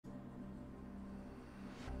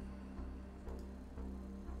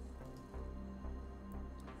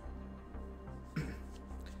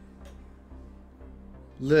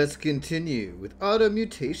Let's continue with Auto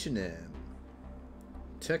Mutationem.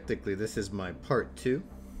 Technically, this is my part 2.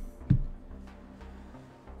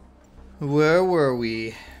 Where were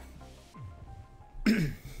we?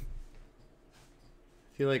 I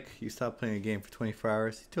feel like you stop playing a game for 24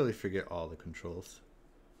 hours, you totally forget all the controls.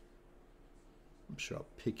 I'm sure I'll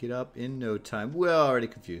pick it up in no time. Well, already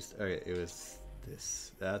confused. Alright, it was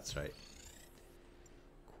this. That's right.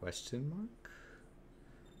 Question mark?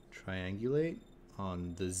 Triangulate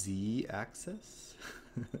on the Z axis.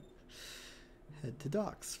 Head to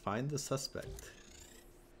docks. Find the suspect.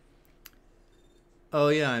 Oh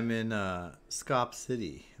yeah, I'm in Scop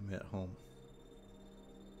City. I'm at home.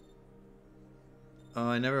 Oh,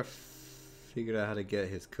 I never figured out how to get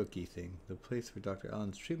his cookie thing. The place for Dr.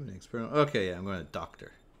 Allen's treatment experiment. Okay, yeah, I'm going to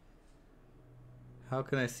doctor. How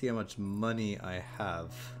can I see how much money I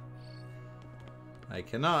have? I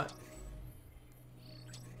cannot.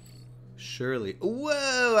 Surely.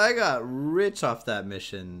 Whoa, I got rich off that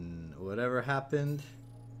mission. Whatever happened.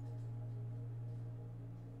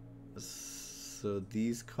 So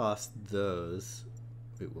these cost those.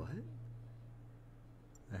 Wait, what?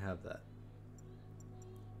 I have that.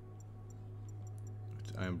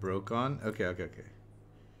 I'm broke on? Okay.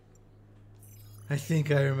 I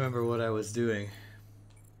think I remember what I was doing.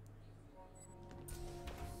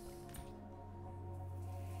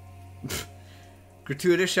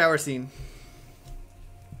 Gratuitous shower scene.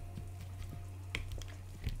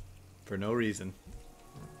 For no reason.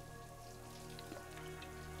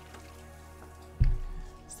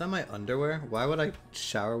 Is that my underwear? Why would I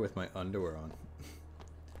shower with my underwear on?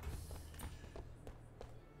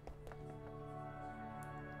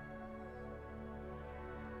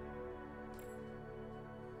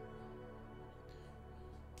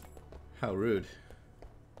 How rude.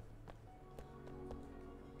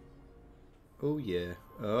 Oh yeah.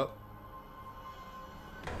 Oh.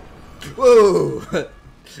 Whoa!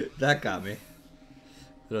 That got me.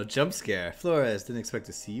 Little jump scare. Flores, didn't expect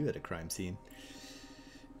to see you at a crime scene.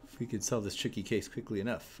 If we could solve this tricky case quickly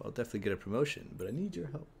enough, I'll definitely get a promotion, but I need your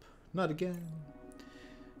help. Not again.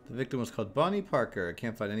 The victim was called Bonnie Parker. I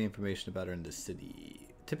can't find any information about her in the city.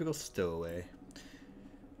 Typical stowaway.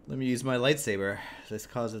 Let me use my lightsaber. This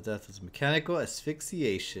cause of death was mechanical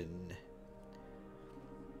asphyxiation.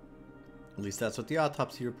 At least that's what the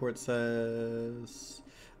autopsy report says.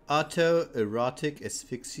 Autoerotic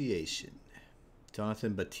asphyxiation.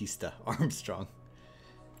 Jonathan Batista Armstrong.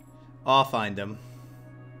 I'll find him.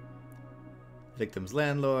 Victim's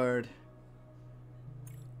landlord.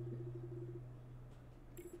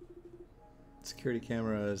 Security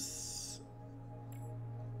cameras.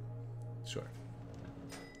 Sure.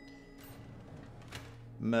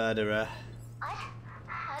 Murderer.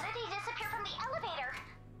 How did he disappear from the elevator?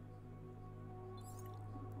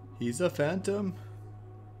 He's a phantom.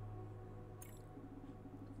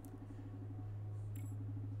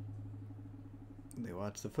 They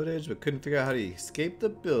watched the footage but couldn't figure out how to escape the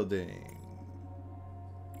building.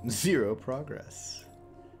 Zero progress.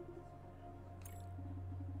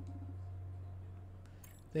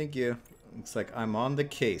 Thank you. Looks like I'm on the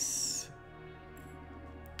case.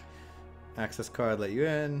 Access card, let you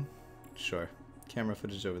in. Sure. Camera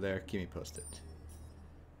footage over there. Keep me posted.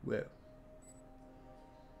 Whoa.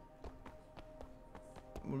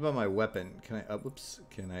 What about my weapon? Can I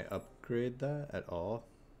Can I upgrade that at all?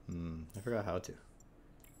 I forgot how to.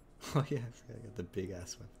 Oh yeah, I forgot I got the big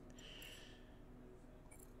ass weapon.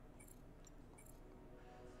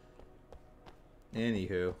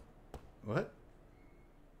 Anywho. What?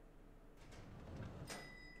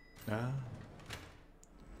 Ah.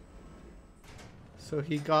 So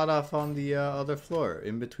he got off on the other floor,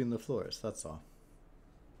 in between the floors, that's all.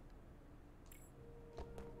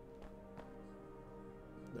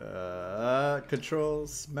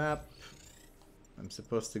 Controls, map. I'm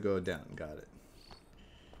supposed to go down, got it.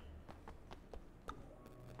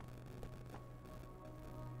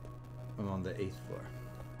 I'm on the 8th floor.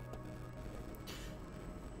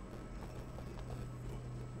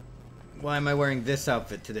 Why am I wearing this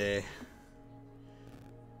outfit today?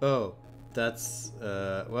 Oh. That's,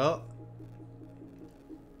 well,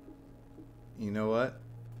 you know what?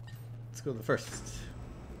 Let's go to the first.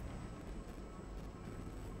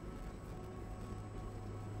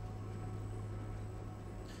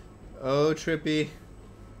 Oh, trippy.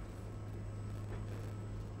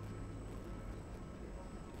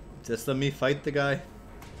 Just let me fight the guy.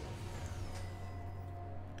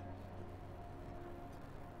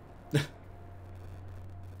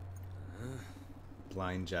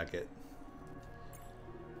 Blind jacket.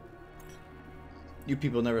 You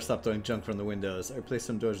people never stop throwing junk from the windows. I replaced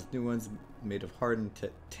some doors with new ones made of hardened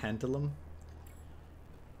tantalum.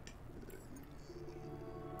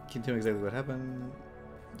 Can you tell me exactly what happened?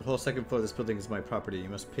 The whole second floor of this building is my property. You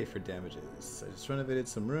must pay for damages. I just renovated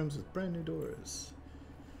some rooms with brand new doors.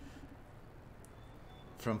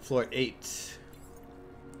 From floor 8.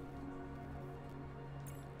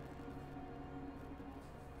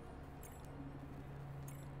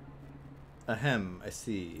 Ahem, I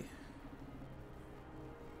see.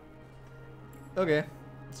 Okay,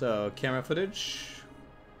 so camera footage.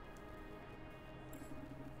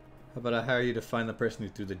 How about I hire you to find the person who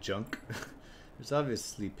threw the junk? There's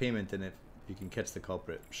obviously payment in it if you can catch the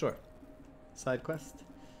culprit. Sure. Side quest.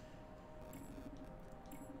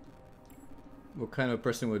 What kind of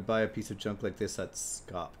person would buy a piece of junk like this at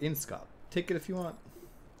Scop? In Scop. Take it if you want.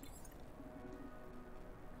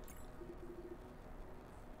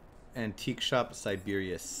 Antique shop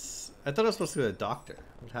Siberius. I thought I was supposed to go to the doctor.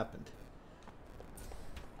 What happened?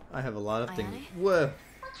 I have a lot of things. Whoa.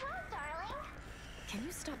 What's wrong, darling? Can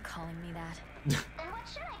you stop calling me that? And what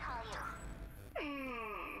should I call you?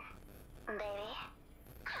 Baby?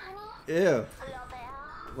 Honey? Ew.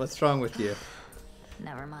 Lobel? What's wrong with you?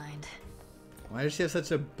 Never mind. Why does she have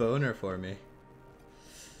such a boner for me?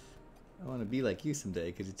 I want to be like you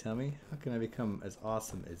someday. Could you tell me? How can I become as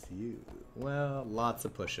awesome as you? Well, lots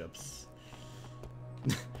of push-ups.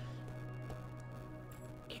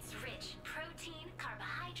 It's rich. Protein,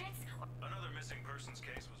 carbohydrates. Another missing persons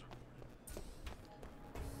case was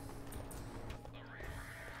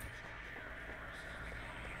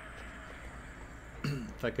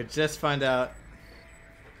If I could just find out.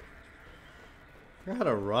 I forgot how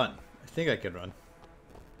to run. I think I could run.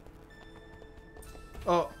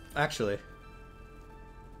 Oh, actually.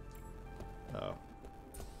 Oh.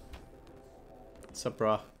 What's up,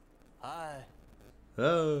 brah? Hi.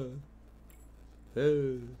 Oh.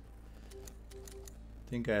 Oh.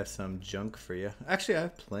 Think I have some junk for you. Actually, I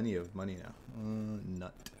have plenty of money now.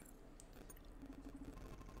 Nut.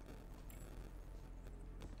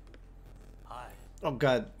 Hi. Oh,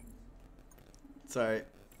 God. Sorry.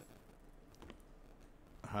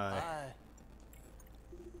 Hi. Hi.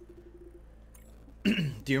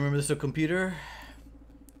 Do you remember this computer?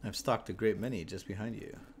 I've stocked a great many just behind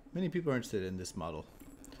you. Many people are interested in this model.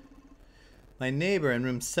 My neighbor in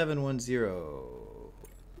room 710.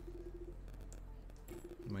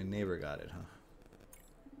 My neighbor got it, huh?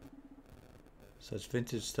 Such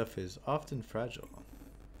vintage stuff is often fragile.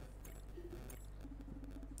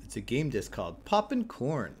 It's a game disc called Poppin'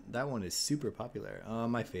 Corn. That one is super popular.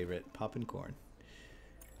 My favorite, Poppin' Corn.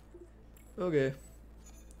 Okay.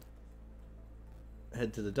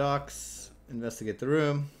 Head to the docks. Investigate the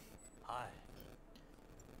room. Hi.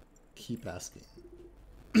 Keep asking.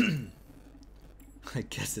 I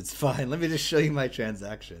guess it's fine. Let me just show you my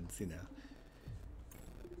transactions, you know.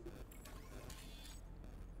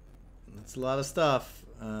 That's a lot of stuff.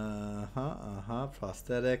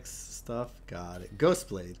 Prosthetics stuff. Got it.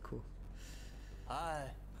 Ghostblade. Cool. Hi.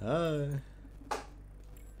 Hi.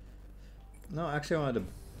 No, actually I wanted to...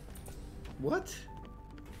 What?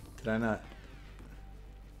 Did I not...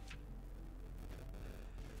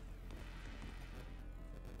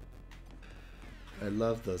 I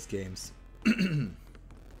love those games.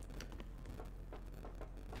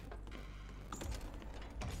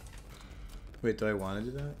 Wait, do I want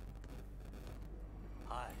to do that?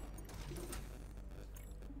 Hi.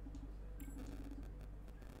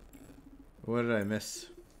 What did I miss?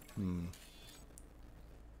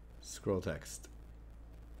 Scroll text.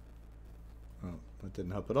 Oh, that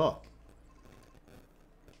didn't help at all.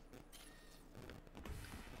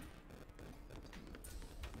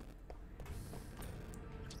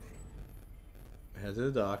 Head to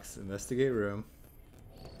the docks, investigate room.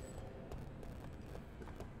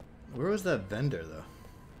 Where was that vendor, though?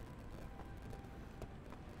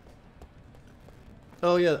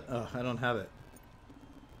 Oh, yeah. Oh, I don't have it.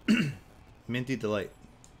 Minty Delight.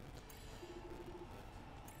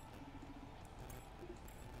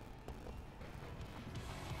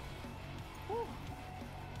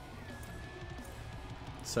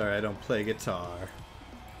 Sorry, I don't play guitar.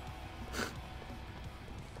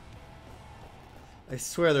 I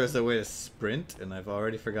swear there's a way to sprint, and I've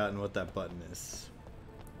already forgotten what that button is.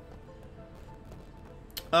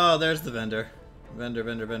 Oh, there's the vendor.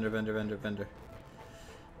 Vendor.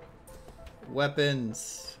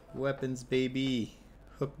 Weapons. Weapons, baby.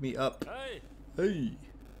 Hook me up. Hey. Hey.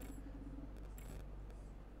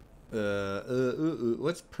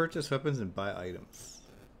 Let's purchase weapons and buy items.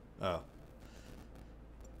 Oh.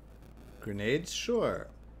 Grenades? Sure.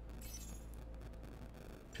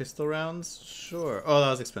 Pistol rounds? Sure. Oh, that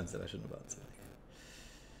was expensive. I shouldn't have bought something.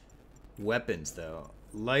 Weapons, though.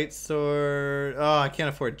 Light sword. Oh, I can't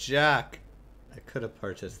afford jack. I could have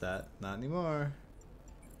purchased that. Not anymore.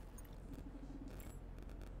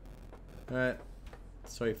 Alright.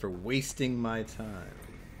 Sorry for wasting my time.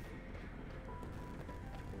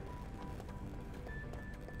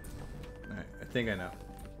 Alright, I think I know.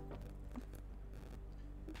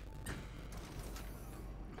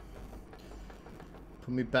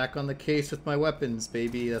 Put me back on the case with my weapons,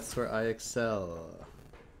 baby. That's where I excel.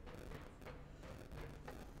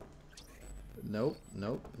 Nope,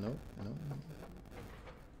 nope, nope, nope.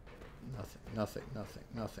 Nothing, nothing, nothing,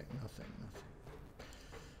 nothing, nothing, nothing.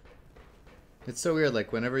 It's so weird,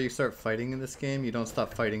 like whenever you start fighting in this game, you don't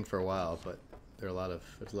stop fighting for a while, but there's a lot of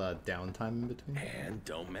downtime in between. And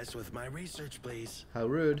don't mess with my research, please. How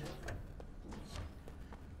rude.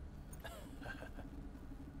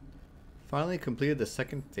 Finally completed the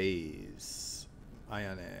second phase.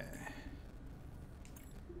 Ione.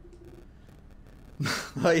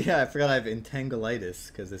 Oh yeah, I forgot I have entanglitis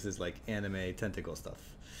because this is like anime tentacle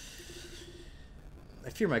stuff.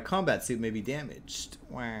 I fear my combat suit may be damaged.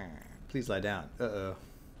 Wah. Please lie down. Uh-oh.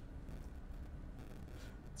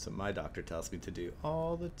 That's what my doctor tells me to do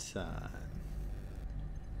all the time.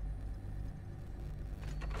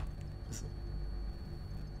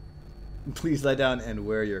 Please lie down and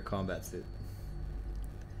wear your combat suit.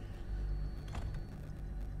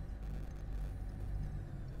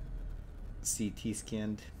 CT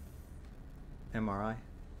scanned. MRI.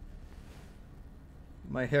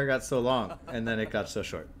 My hair got so long and then it got so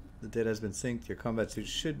short. The data has been synced. Your combat suit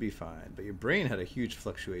should be fine, but your brain had a huge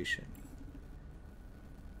fluctuation.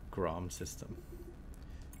 Grom system.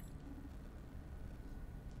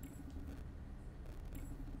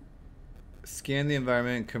 Scan the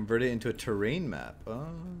environment and convert it into a terrain map. Oh,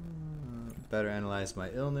 better analyze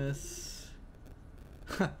my illness.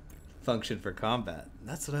 Function for combat.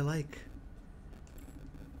 That's what I like.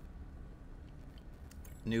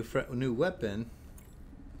 New weapon.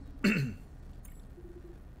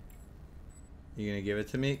 You gonna give it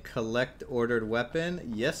to me? Collect ordered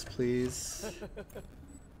weapon? Yes, please.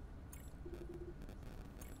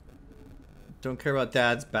 Don't care about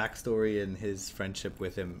Dad's backstory and his friendship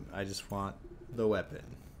with him. I just want the weapon.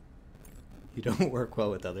 You don't work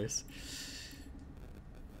well with others.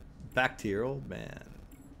 Back to your old man.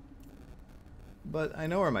 But I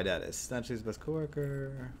know where my dad is. Not his best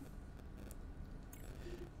coworker.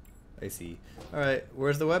 I see. Alright,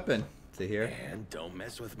 where's the weapon? To here. And don't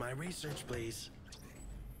mess with my research, please.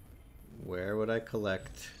 Where would I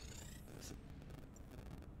collect?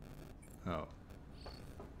 Oh.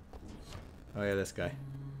 Oh yeah, this guy.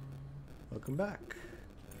 Welcome back.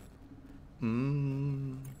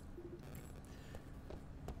 No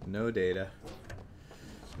data.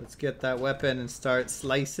 Let's get that weapon and start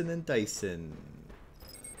slicing and dicing.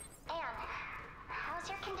 Anne, how's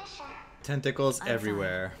your condition? Tentacles I'm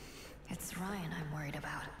everywhere. fine. It's Ryan I'm worried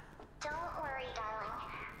about. Don't worry,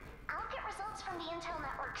 darling. I'll get results from the Intel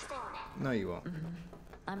network soon. No, you won't.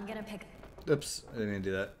 I'm gonna pick. Oops, I didn't mean to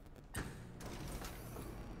do that.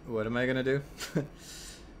 What am I gonna do? Anne,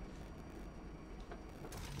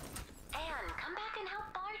 come back and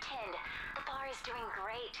help bartend. The bar is doing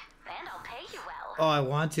great, and I'll pay you well. Oh, I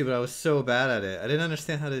want to, but I was so bad at it. I didn't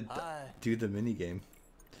understand how to Hi. do the minigame.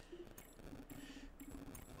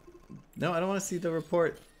 No, I don't want to see the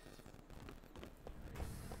report.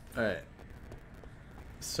 Alright.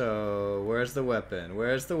 So, where's the weapon?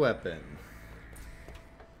 Where's the weapon?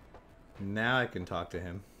 Now I can talk to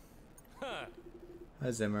him.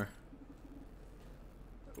 Hi, Zimmer.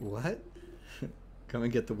 What? Come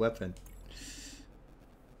and get the weapon.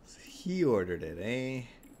 He ordered it, eh?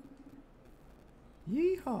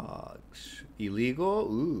 Yeehaws. Illegal?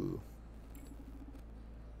 Ooh.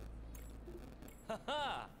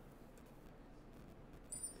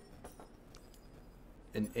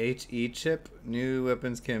 An HE chip. New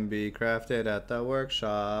weapons can be crafted at the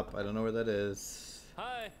workshop. I don't know where that is.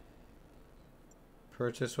 Hi.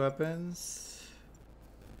 Purchase weapons?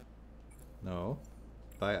 No.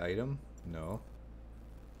 Buy item? No.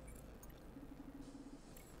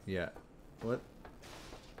 Yeah. What?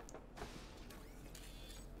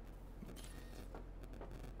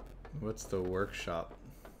 What's the workshop?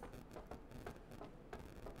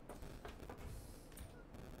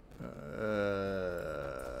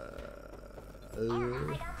 Here,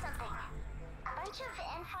 I got something. A bunch of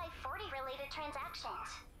N540 related transactions.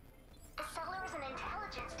 The seller is an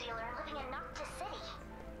intelligence dealer living in Noctis City.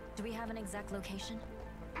 Do we have an exact location?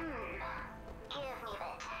 Give me that.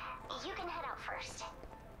 You can head out first.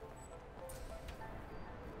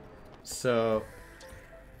 So,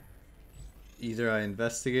 either I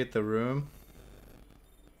investigate the room,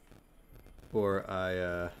 or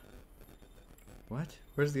I, what?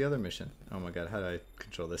 Where's the other mission? Oh my god, how do I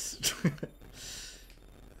control this?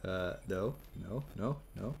 No, no, no,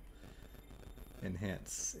 no.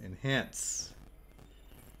 Enhance. Enhance.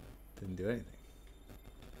 Didn't do anything.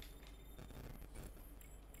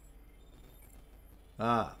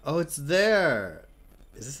 Ah. Oh, it's there.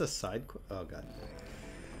 Is this a side quest? Oh, God.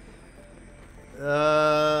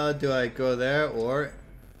 Do I go there or...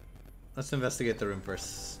 Let's investigate the room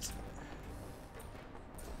first.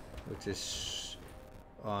 Which is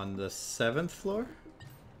on the 7th floor?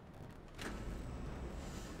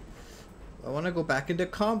 I want to go back into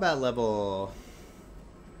combat level.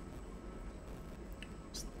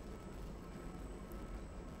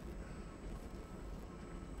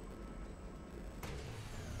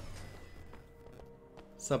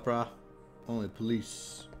 Sup, brah? Only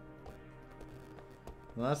police.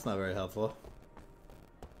 Well, that's not very helpful.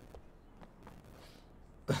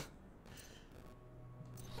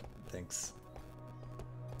 Thanks.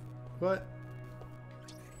 What?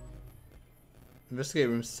 Investigate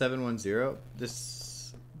room 710.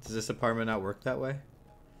 Does this apartment not work that way?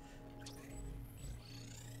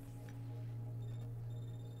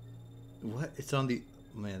 What? It's on the...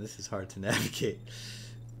 Man, this is hard to navigate.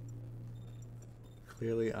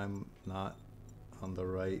 Clearly, I'm not on the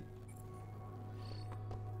right.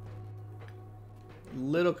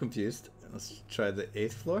 Little confused. Let's try the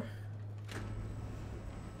 8th floor.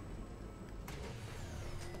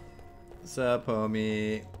 What's up,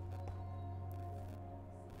 homie?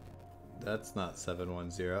 That's not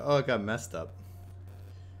 710. Oh, it got messed up.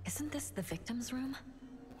 Isn't this the victim's room?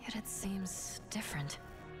 Yet it seems different.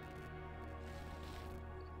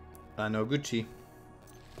 Anno Gucci.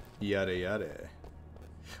 Yada yada.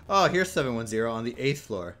 Oh, here's 710 on the 8th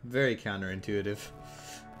floor. Very counterintuitive.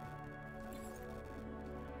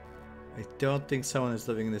 I don't think someone is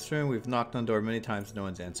living in this room. We've knocked on the door many times, no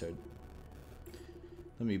one's answered.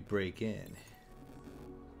 Let me break in.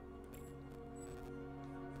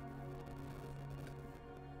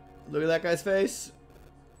 Look at that guy's face.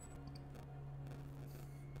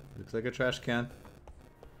 Looks like a trash can.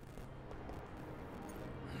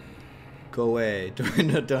 Go away.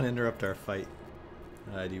 Don't interrupt our fight.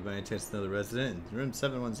 Do you by any chance know the resident in room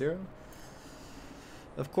 710?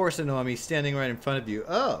 Of course I know him. He's standing right in front of you.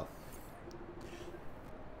 Oh!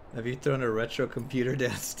 Have you thrown a retro computer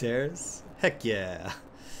downstairs? Heck yeah.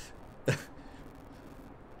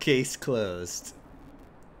 Case closed.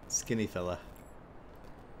 Skinny fella.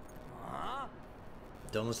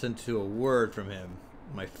 Don't listen to a word from him.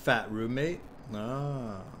 My fat roommate?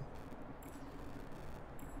 Ah.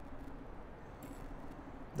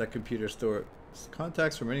 That computer store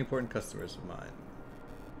contacts from many important customers of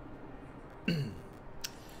mine.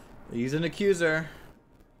 He's an accuser.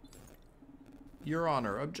 Your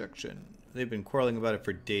Honor, objection. They've been quarreling about it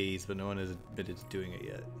for days, but no one has admitted to doing it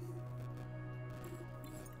yet.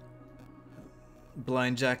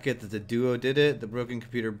 Blind jacket that the duo did it. The broken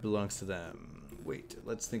computer belongs to them. Wait,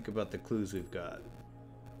 let's think about the clues we've got.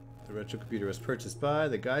 The retro computer was purchased by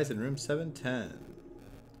the guys in room 710.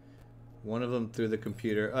 One of them threw the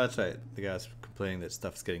computer. Oh, that's right. The guy was complaining that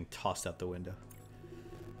stuff's getting tossed out the window.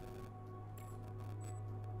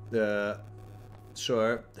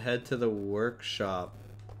 Sure, head to the workshop.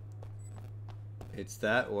 It's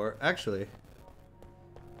that, or actually,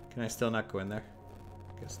 can I still not go in there?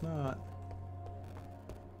 Guess not.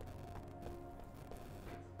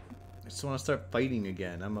 I just want to start fighting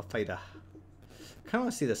again. I'm a fighter. I kind of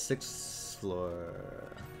want to see the 6th floor.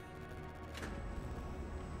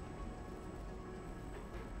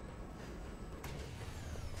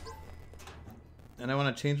 And I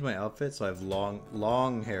want to change my outfit so I have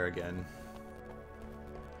long hair again.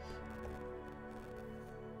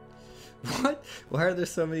 What? Why are there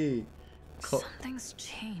so many... Something's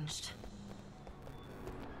changed.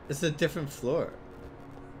 It's a different floor.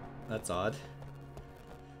 That's odd.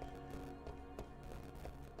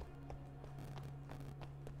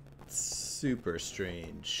 Super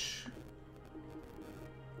strange.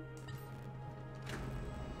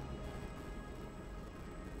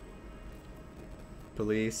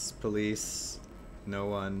 Police, police. No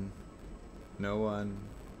one. No one.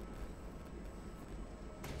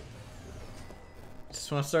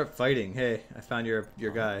 Just want to start fighting. Hey, I found your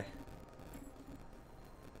guy.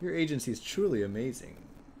 Your agency is truly amazing.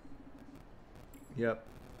 Yep.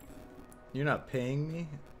 You're not paying me?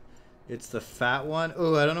 It's the fat one?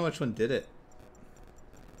 Oh, I don't know which one did it.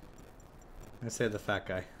 I say the fat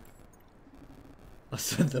guy. I'll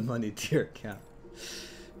send the money to your account.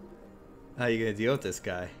 How are you gonna deal with this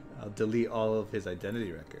guy? I'll delete all of his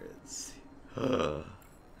identity records. How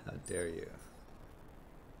dare you.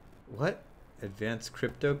 What? Advanced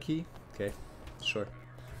crypto key? Okay, sure.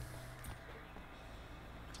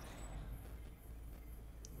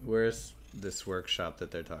 Where's this workshop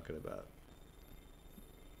that they're talking about?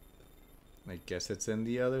 I guess it's in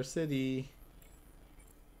the other city.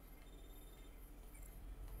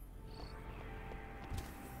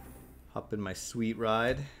 Hop in my sweet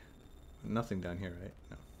ride. Nothing down here, right?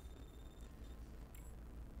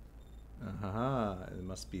 No. It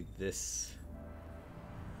must be this.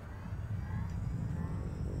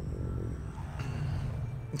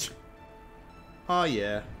 Oh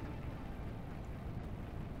yeah.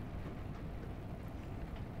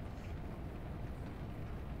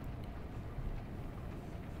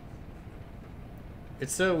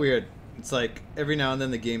 It's so weird. It's like every now and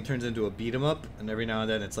then the game turns into a beat 'em up, and every now and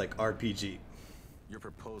then it's like RPG. Your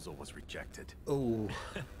proposal was rejected. Oh.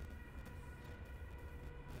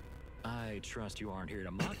 I trust you aren't here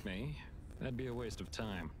to mock me. That'd be a waste of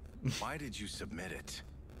time. Why did you submit it?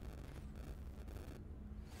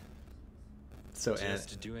 So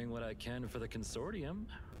Just doing what I can for the consortium.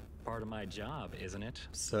 Part of my job, isn't it?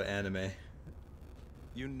 so anime.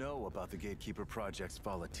 You know about the Gatekeeper Project's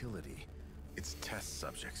volatility. Its test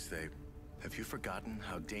subjects, they... Have you forgotten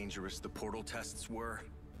how dangerous the portal tests were?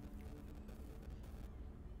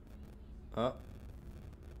 Oh.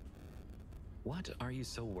 What are you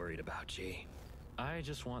so worried about, G? I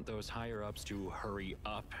just want those higher-ups to hurry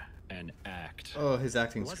up and act. Oh, his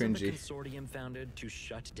acting's Wasn't the cringy. consortium founded to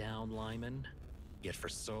shut down Lyman? Yet for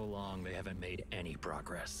so long they haven't made any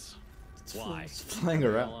progress. Why? It's flying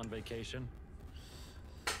They're around. all on vacation?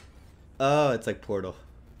 Oh, it's like Portal.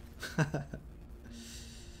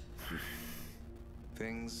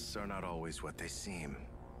 Things are not always what they seem.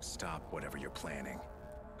 Stop whatever you're planning.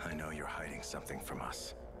 I know you're hiding something from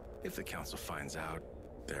us. If the council finds out,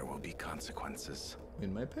 there will be consequences.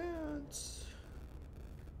 In my pants.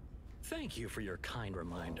 Thank you for your kind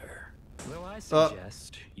reminder. Though I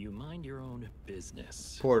suggest you mind your own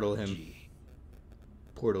business. Portal him. G.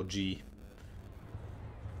 Portal G.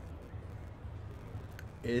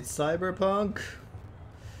 It's Cyberpunk.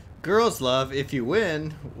 Girls love if you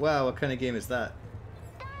win. Wow, what kind of game is that?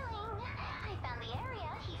 Darling, I found the area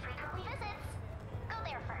he frequently visits. Go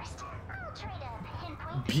there first. I'll try to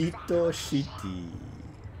pinpoint the exact Bito location. Shiti.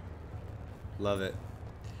 Love it.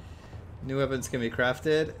 New weapons can be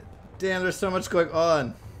crafted. Damn, there's so much going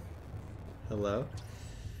on. Hello?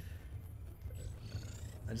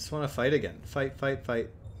 I just want to fight again. Fight, fight, fight.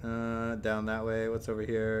 Down that way. What's over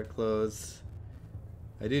here? Clothes.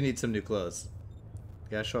 I do need some new clothes.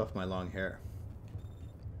 Gotta show off my long hair.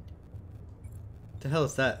 What the hell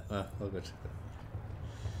is that? Oh good.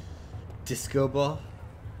 Disco ball?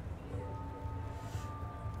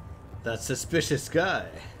 That suspicious guy.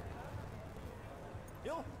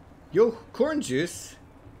 Yo, corn juice.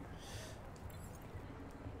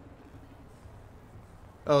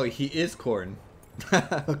 Oh, he is corn.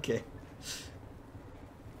 Okay.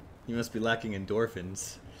 You must be lacking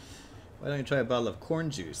endorphins. Why don't you try a bottle of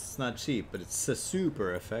corn juice? It's not cheap, but it's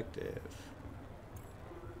super effective.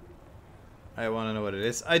 I want to know what it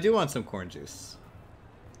is. I do want some corn juice.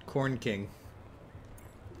 Corn King.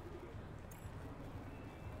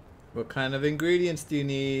 What kind of ingredients do you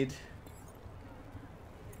need?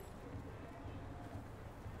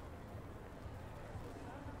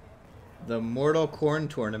 The Mortal Corn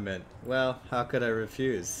Tournament. Well, how could I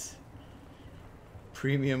refuse?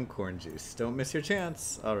 Premium corn juice. Don't miss your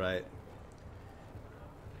chance. Alright.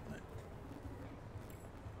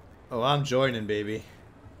 Oh, I'm joining, baby.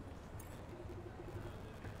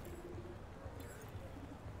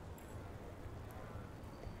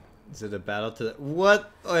 Is it a battle to the...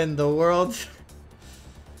 What in the world?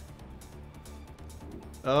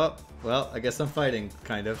 Oh, well, I guess I'm fighting,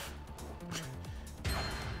 kind of.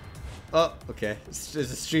 Oh, okay. Is it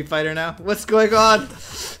Street Fighter now? What's going on?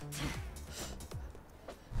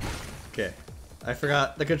 Okay. I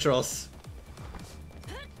forgot the controls.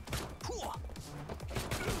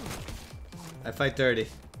 I fight dirty.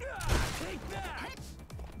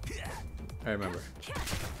 I remember.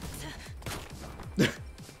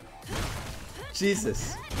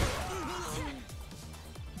 Jesus.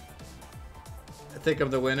 I think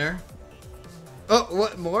I'm the winner. Oh,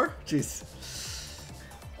 what? More? Jeez.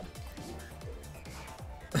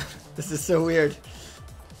 This is so weird.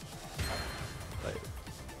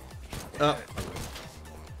 Oh.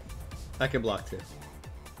 I can block too.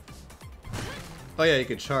 Oh yeah, you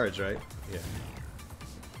can charge, right? Yeah.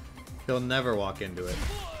 He'll never walk into it.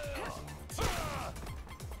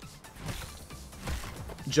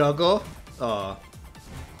 Juggle. Aw.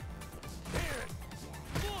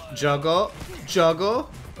 Juggle. Juggle.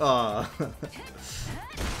 Aw.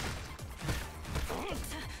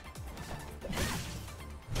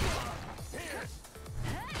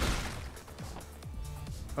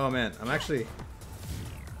 Oh man, I'm actually...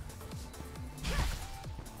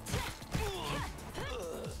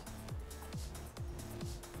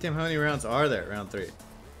 Damn, how many rounds are there? Round 3.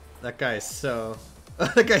 That guy is so...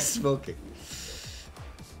 that guy's smoking.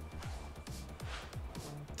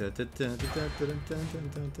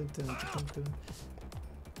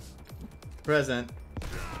 Present.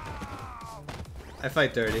 I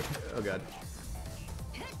fight dirty. Oh god.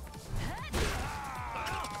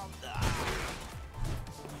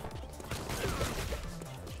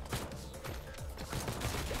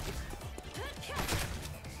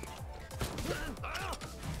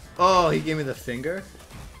 Oh, he gave me the finger?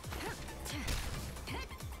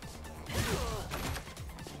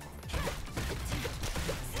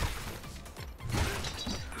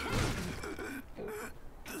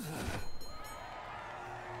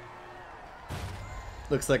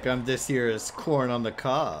 Looks like I'm this year's corn on the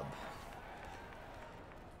cob.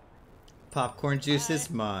 Popcorn juice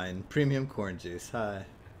is mine. Premium corn juice. Hi.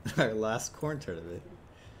 Our last corn tournament.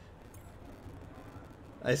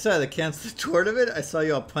 I saw the cancel the tournament. I saw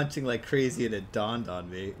you all punching like crazy and it dawned on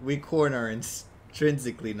me. We corn are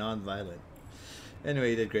intrinsically non-violent.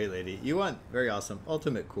 Anyway, you did great, lady. You won. Very awesome.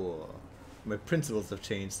 Ultimate cool. My principles have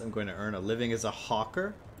changed. I'm going to earn a living as a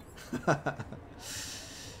hawker.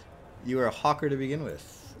 You were a hawker to begin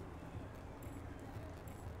with.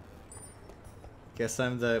 Guess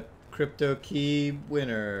I'm the crypto key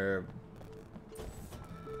winner.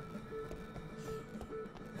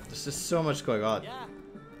 There's just so much going on. Yeah.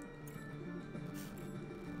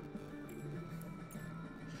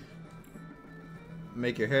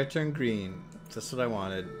 Make your hair turn green. That's what I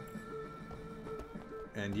wanted.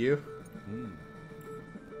 And you?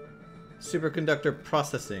 Superconductor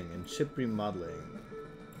processing and chip remodeling.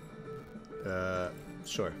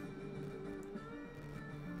 Sure.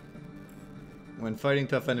 When fighting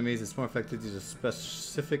tough enemies, it's more effective to use a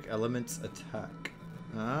specific element's attack.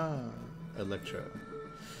 Ah, Electro.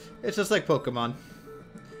 It's just like Pokemon.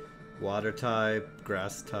 Water type,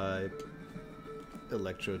 grass type,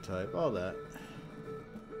 Electro type, all that.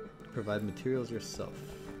 Provide materials yourself.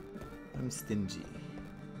 I'm stingy.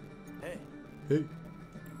 Hey. Hey.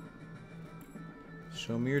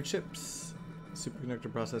 Show me your chips. Superconductor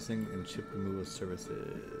processing and chip removal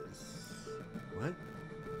services. What?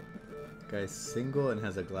 Guy's single and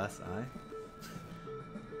has a glass eye.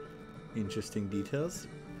 Interesting details.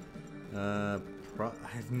 I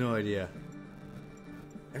have no idea.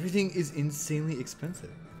 Everything is insanely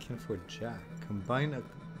expensive. I can't afford jack. Combine a...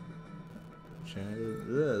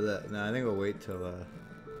 No, I think I'll wait till I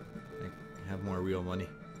have more real money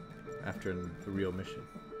after the real mission.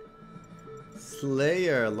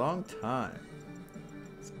 Slayer, long time.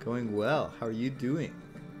 It's going well. How are you doing?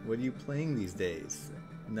 What are you playing these days?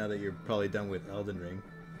 Now that you're probably done with Elden Ring.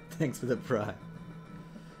 Thanks for the prime.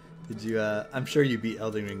 Did you, I'm sure you beat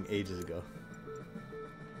Elden Ring ages ago.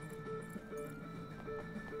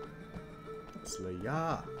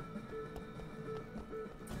 Slayer.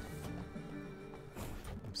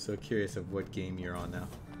 I'm so curious of what game you're on now.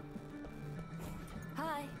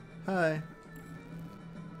 Hi. Hi.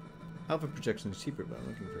 Alpha projection is cheaper, but I'm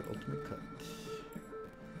looking for ultimate cut.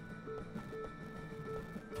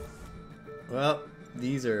 Well,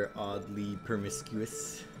 these are oddly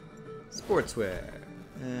promiscuous. Sportswear.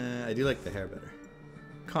 I do like the hair better.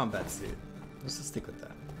 Combat suit. Let's just stick with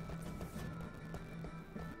that.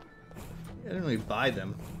 I didn't really buy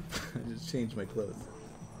them. I just changed my clothes.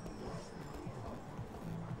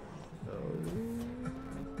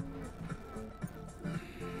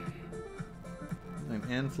 I'm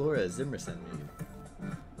Ann Flores. Zimmer sent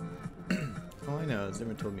me. Oh, I know.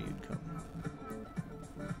 Zimmer told me you'd come.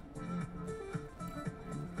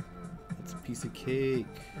 It's a piece of cake.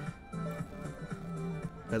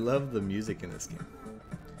 I love the music in this game.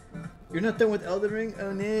 You're not done with Elden Ring?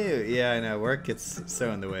 Oh no. Yeah, I know. Work gets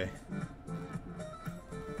so in the way.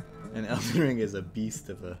 And Elden Ring is a beast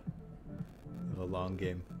of a long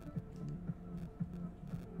game.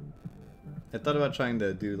 I thought about trying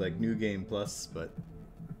to do like New Game Plus, but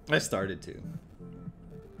I started to.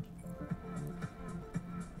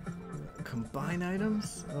 Combine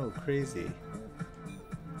items? Oh, crazy.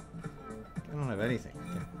 I don't have anything.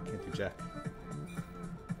 Can't do jack.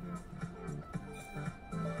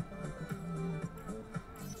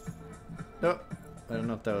 Nope. I don't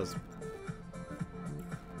know if that was...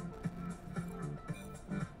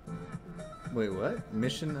 Wait, what?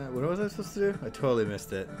 Mission? What was I supposed to do? I totally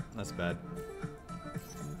missed it. That's bad.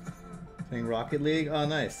 Playing Rocket League? Oh,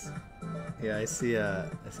 nice. Yeah, I see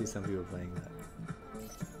some people playing that.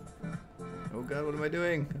 Oh god, what am I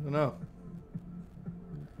doing? I don't know.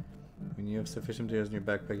 When you have sufficient materials in your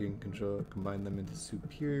backpack, you can combine them into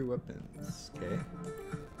superior weapons. Okay.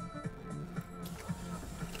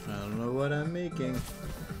 I don't know what I'm making.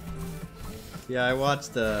 Yeah, I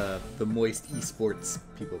watched the moist esports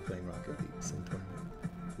people playing Rocket League some tournament.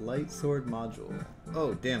 Light sword module.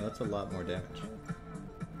 Oh damn, that's a lot more damage.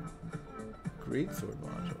 Great sword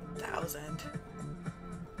module. 1,000.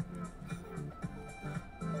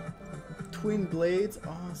 Twin blades,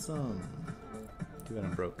 awesome. Too bad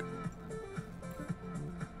I'm broke.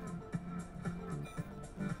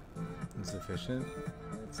 Insufficient.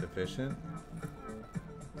 Sufficient.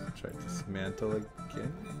 Try to dismantle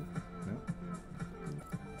again. No.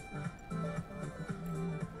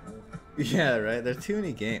 Yeah, right. There are too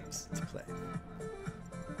many games to play.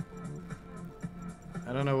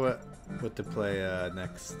 I don't know what to play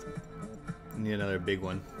next. Need another big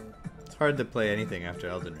one. It's hard to play anything after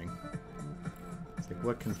Elden Ring. It's like,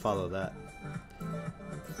 what can follow that?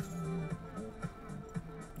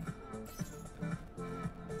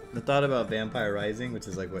 I thought about Vampire Rising, which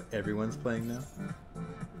is like what everyone's playing now.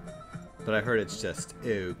 But I heard it's just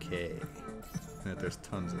okay. And that there's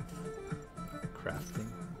tons of crafting.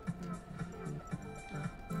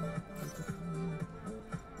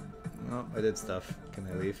 Oh, I did stuff. Can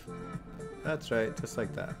I leave? That's right, just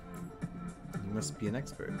like that. You must be an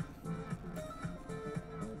expert.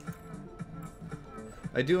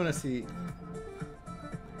 I do want to see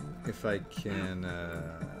if I can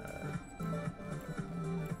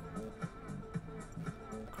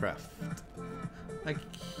craft. I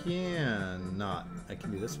cannot. I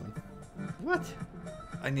can do this one. What?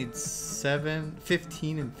 I need 7,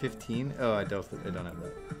 15, and 15. Oh, I don't have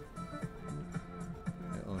that.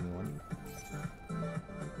 I own one.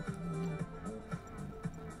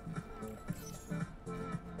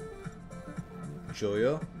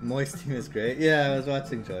 Joyo? Moist team is great. Yeah, I was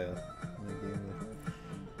watching Joyo.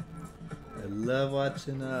 I love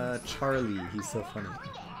watching Charlie. He's so funny.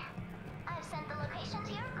 I've sent the location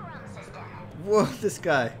to your Grom system. Whoa, this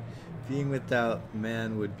guy. Being without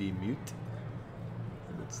man would be mute.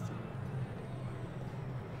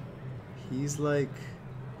 He's like...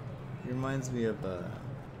 He reminds me of a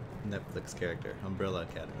Netflix character. Umbrella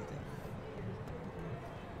Academy thing.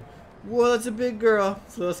 Whoa, that's a big girl.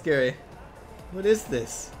 It's a little scary. What is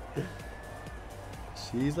this?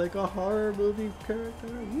 She's like a horror movie character.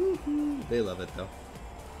 Woohoo! They love it though.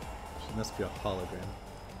 She must be a hologram.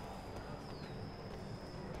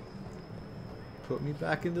 Put me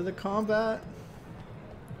back into the combat.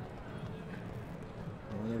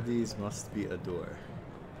 One of these must be a door.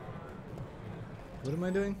 What am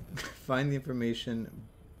I doing? Find the information.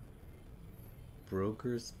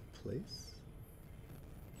 Broker's place?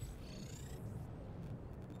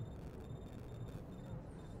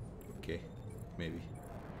 Okay, maybe.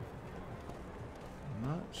 I'm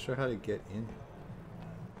not sure how to get in.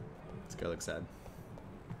 This guy looks sad.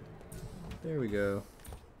 There we go.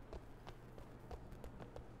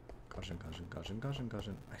 Caution, caution, caution, caution,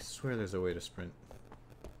 caution. I swear there's a way to sprint.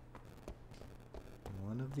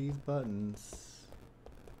 One of these buttons.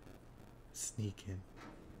 Sneak in.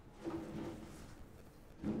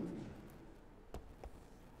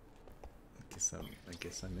 I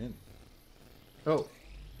guess I'm in. Oh.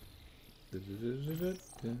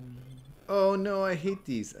 Oh no, I hate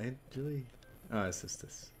these. I really. Oh, it's just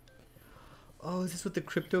this. Oh, is this what the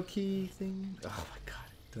crypto key thing? Oh my god,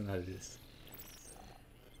 I don't know how to do this.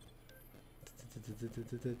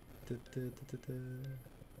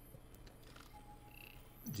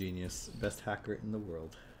 Genius, best hacker in the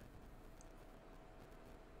world.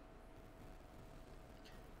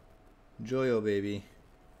 Joyo, baby.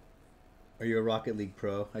 Are you a Rocket League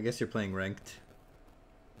pro? I guess you're playing ranked.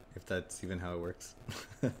 If that's even how it works.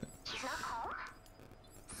 He's not home?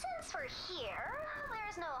 Since we're here,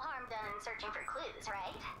 there's no harm done in searching for clues,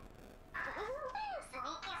 right?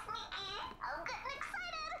 Sneaky, sneaky. I'm getting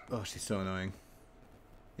excited. Oh, she's so annoying.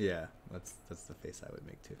 Yeah, that's the face I would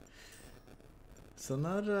make too. So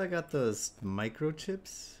now that I got those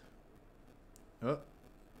microchips. Oh.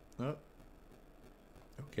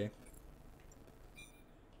 Okay.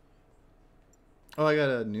 Oh, I got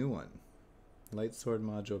a new one. Light sword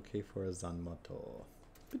module K4 Zanmato.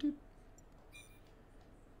 Ba-doop.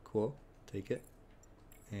 Cool. Take it.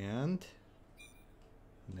 And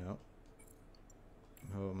no.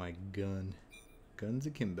 Oh, my gun. Guns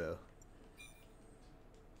akimbo.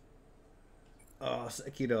 Oh,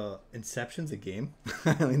 Sekiro. Inception's a game?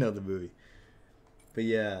 I only know the movie. But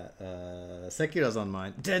yeah, Sekiro's on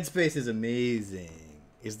mine. Dead Space is amazing.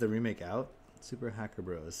 Is the remake out? Super Hacker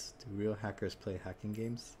Bros. Do real hackers play hacking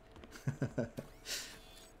games?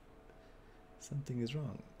 Something is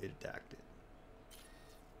wrong. Redacted.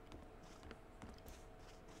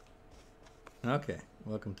 Okay,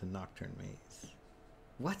 welcome to Nocturne Maze.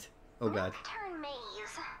 What? Oh god. Nocturne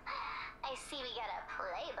Maze. I see we got a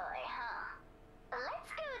playboy, huh?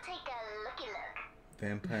 Let's go take a looky look.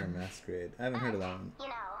 Vampire Masquerade. I haven't heard of that one. You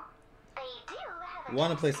know, they do have a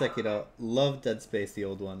Want to play dress code. Sekiro. Love Dead Space, the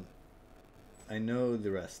old one. I know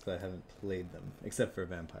the rest, but I haven't played them. Except for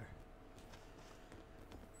Vampire.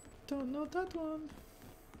 Don't know that one.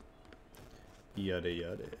 Yada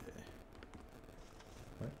yada.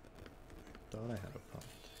 What? Thought I had a prompt.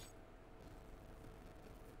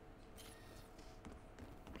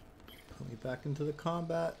 Put me back into the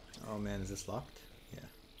combat. Oh man, is this locked? Yeah.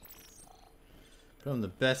 But I'm the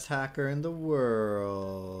best hacker in the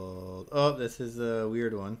world. Oh, this is a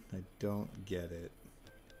weird one. I don't get it.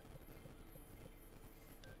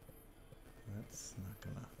 That's not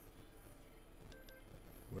gonna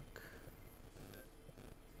work.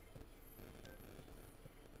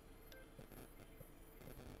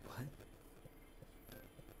 What?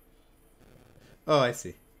 Oh, I see.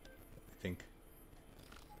 I think.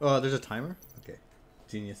 Oh, there's a timer? Okay.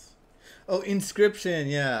 Genius. Oh, Inscription!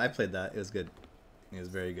 Yeah, I played that. It was good. It was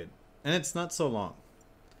very good. And it's not so long.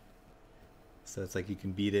 So it's like you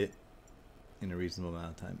can beat it in a reasonable amount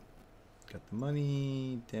of time. Got the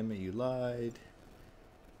money. Damn it, you lied.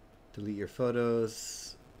 Delete your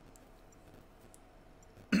photos.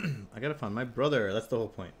 I gotta find my brother. That's the whole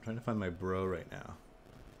point. I'm trying to find my bro right now.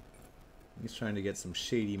 He's trying to get some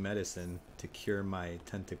shady medicine to cure my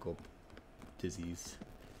tentacle disease.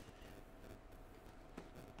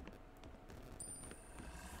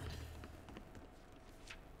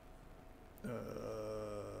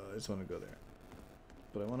 I just want to go there.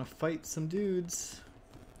 But I want to fight some dudes.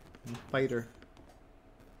 I'm a fighter.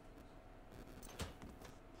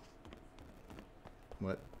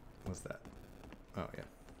 What? What's that? Oh, yeah.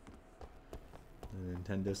 The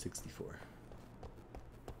Nintendo 64.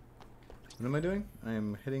 What am I doing? I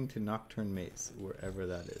am heading to Nocturne Maze, wherever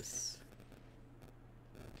that is.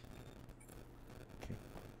 Okay.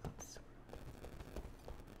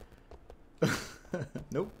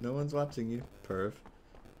 Nope, no one's watching you. Perv.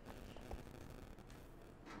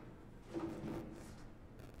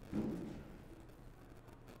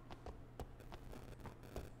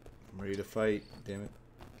 I'm ready to fight, damn it.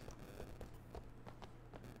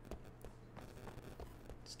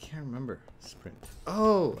 Just can't remember. Sprint.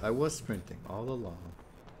 Oh, I was sprinting all along.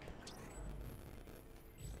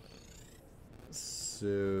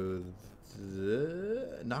 So,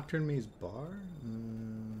 the Nocturne Maze bar?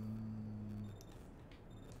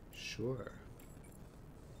 Sure.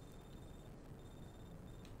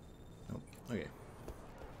 Nope. Okay.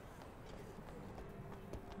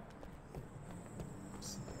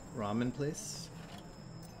 Ramen place.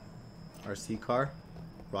 RC car.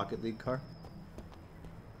 Rocket League car.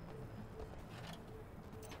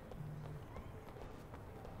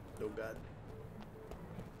 Oh god.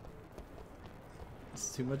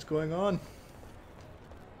 There's too much going on.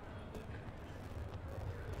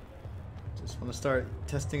 Just want to start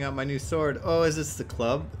testing out my new sword. Oh, is this the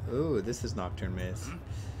club? Oh, this is Nocturne Maze.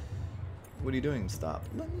 What are you doing? Stop.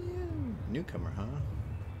 Let me in. Newcomer, huh?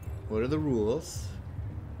 What are the rules?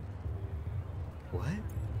 What?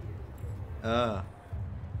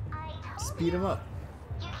 Speed him up.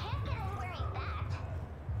 You can't get in wearing that.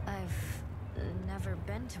 I've never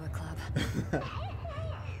been to a club.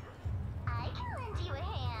 I can lend you a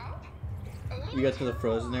hand. You got to the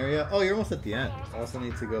frozen area? Oh, you're almost at the end. I also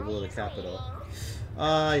need to go below the capital.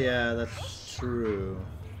 Ah, yeah, that's true.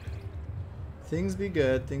 Things be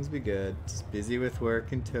good, things be good. Just busy with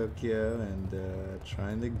work in Tokyo and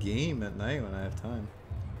trying the game at night when I have time.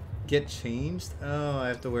 Get changed? Oh, I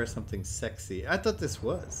have to wear something sexy. I thought this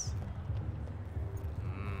was.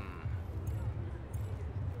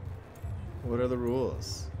 What are the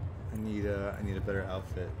rules? I need a better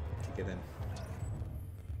outfit to get in.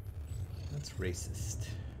 That's racist.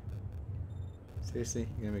 Seriously?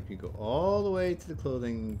 You're gonna make me go all the way to the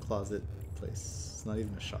clothing closet place. It's not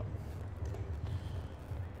even a shop.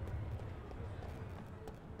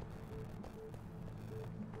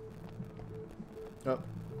 Oh,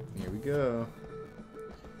 here we go.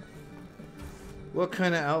 What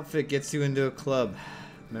kind of outfit gets you into a club?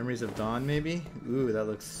 Memories of Dawn, maybe? Ooh, that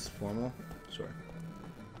looks formal. Sure.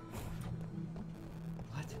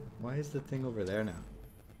 What? Why is the thing over there now?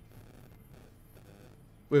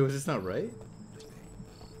 Wait, was this not right?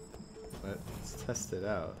 Let's test it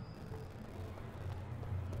out.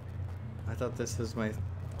 I thought this was my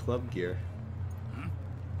club gear.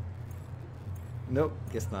 Nope,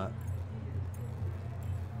 guess not.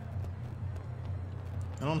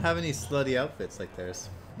 I don't have any slutty outfits like theirs.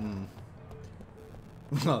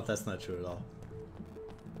 Well, that's not true at all.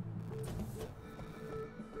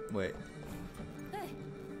 Wait.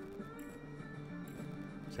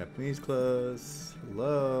 Japanese clothes.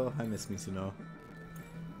 Hello. Hi, Miss Misuno.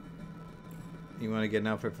 You want to get an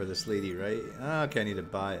outfit for this lady, right? Oh, okay, I need to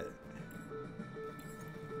buy it.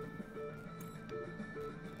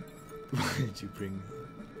 Why did you bring me?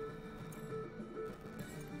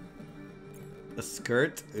 A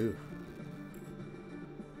skirt? Ooh.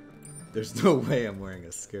 There's no way I'm wearing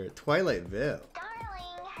a skirt. Twilight Veil.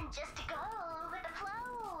 Darling, just go with the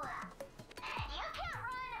flow. You can't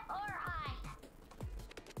run or hide.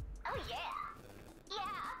 Oh yeah. Yeah.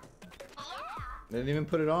 They didn't even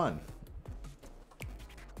put it on.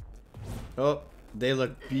 Oh, they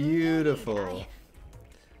look beautiful.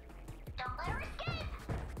 Don't let her escape.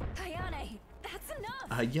 Ayane, that's enough.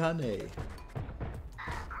 Ayane.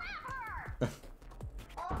 Grab her.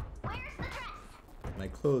 Oh, where's the dress? My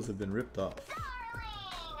clothes have been ripped off. Darling,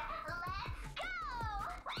 let's go.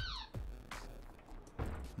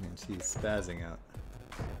 Man, she's spazzing out.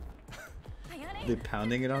 Ayane. They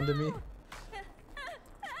pounding it onto me?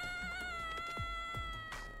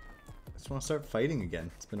 I just want to start fighting again.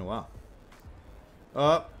 It's been a while.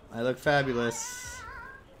 Oh, I look fabulous.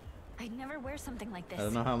 I'd never wear something like this. I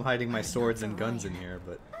don't know how I'm hiding my I'm swords not and the guns in lion. here,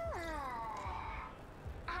 but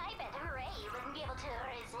I bet Hooray wouldn't be able to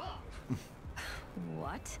resist.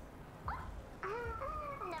 What?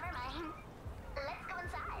 Never mind. Let's go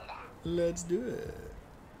inside. let's do it.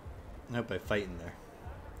 I hope I fight in there.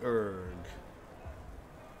 Erg.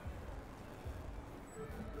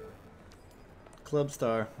 Club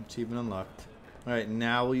star. Achievement unlocked. Alright,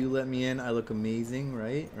 now will you let me in? I look amazing,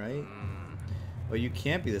 right? Right? Oh, you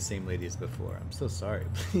can't be the same lady as before. I'm so sorry.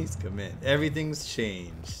 Please come in. Everything's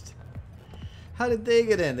changed. How did they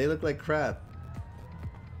get in? They look like crap.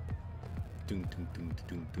 Doom, doom, doom,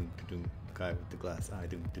 doom, doom, doom. Guy with the glass eye.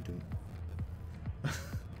 Doom, doom, doom.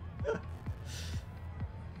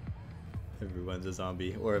 Everyone's a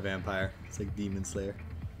zombie or a vampire. It's like Demon Slayer.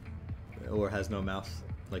 Or has no mouth,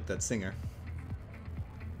 like that singer.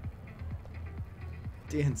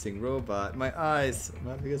 Dancing robot. My eyes. I'm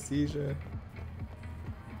having a seizure.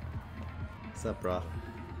 What's up, brah?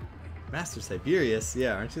 Master Siberius?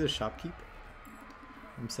 Yeah, aren't you the shopkeep?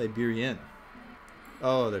 I'm Siberian.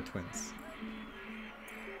 Oh, they're twins.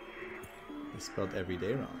 They spelled every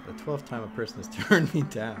day wrong. The 12th time a person has turned me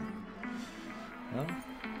down. Well.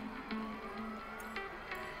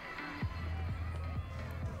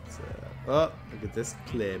 Oh, look at this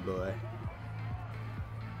playboy.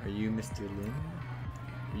 Are you Mr. Lin?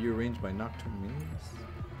 Are you arranged by Nocturne Muse?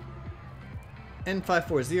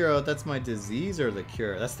 N540, that's my disease or the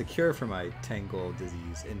cure? That's the cure for my tangle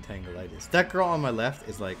disease, entanglitis. That girl on my left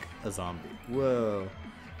is like a zombie. Whoa.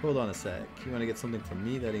 Hold on a sec. You want to get something from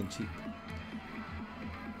me? That ain't cheap.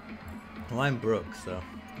 Well, I'm broke, so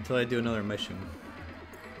until I do another mission.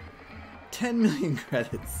 10 million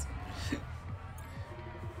credits.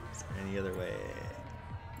 Is there any other way?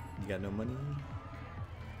 You got no money?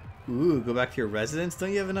 Ooh, go back to your residence?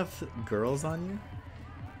 Don't you have enough girls on you?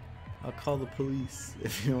 I'll call the police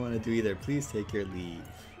if you don't want to do either. Please take your leave.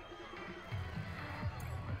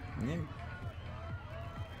 Yeah.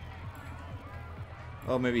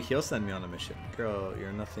 Oh, maybe he'll send me on a mission. Girl,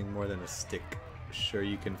 you're nothing more than a stick. Sure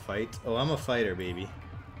you can fight? Oh, I'm a fighter, baby.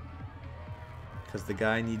 Because the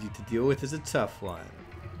guy I need you to deal with is a tough one.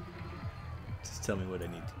 Just tell me what I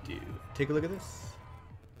need to do. Take a look at this.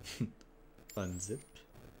 Unzip.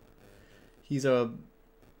 He's a...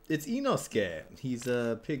 It's Inosuke. He's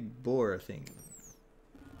a pig boar thing.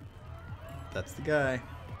 That's the guy.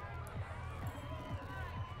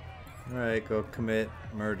 Alright, go commit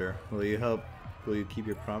murder. Will you help? Will you keep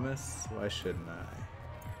your promise? Why shouldn't I?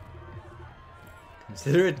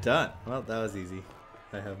 Consider it done. Well, that was easy.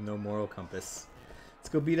 I have no moral compass. Let's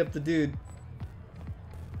go beat up the dude.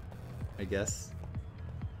 I guess.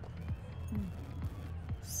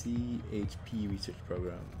 CHP research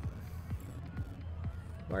program.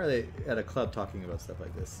 Why are they at a club talking about stuff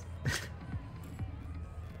like this?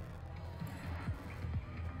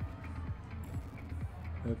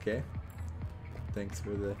 Okay. Thanks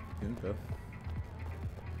for the info.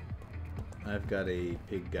 I've got a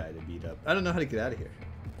pig guy to beat up. I don't know how to get out of here.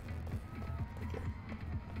 Okay.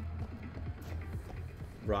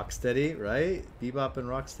 Rocksteady, right? Bebop and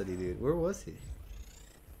Rocksteady, dude. Where was he?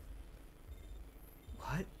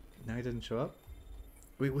 What? Now he doesn't show up?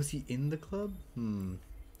 Wait, was he in the club?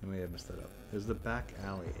 I may have messed that up. There's the back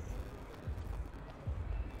alley.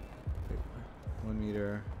 Wait, what? 1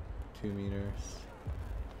 meter, 2 meters.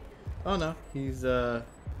 Oh no, he's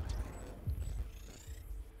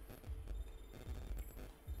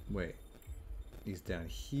wait. He's down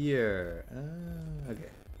here. Okay.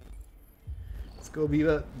 Let's go beat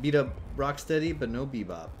up Rocksteady, but no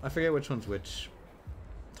Bebop. I forget which one's which.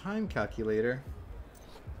 Time calculator.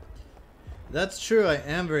 That's true, I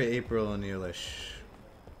am very April O'Neil-ish.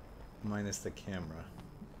 Minus the camera.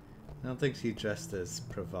 I don't think she dressed as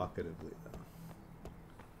provocatively, though.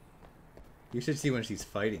 You should see when she's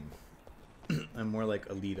fighting. I'm more like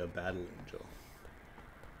Alita Battle Angel.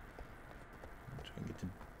 I'm trying to get to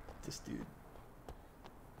this dude.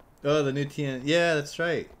 Oh, the new TN. Yeah, that's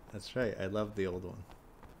right. That's right. I love the old one.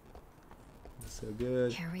 It's so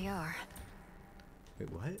good. Here we are.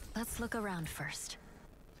 Wait, what? Let's look around first.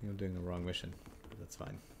 I think I'm doing the wrong mission, but that's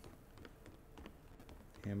fine.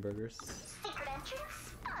 Hamburgers. Secret entrance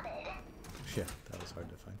spotted. Yeah, that was hard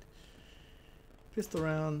to find. Pistol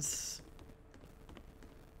rounds.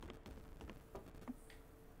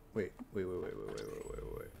 Wait.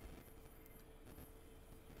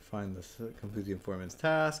 Find the complete the informant's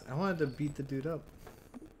task. I wanted to beat the dude up.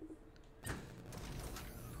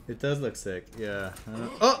 It does look sick, yeah.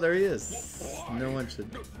 Oh, there he is. No one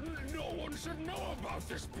should. No one should know about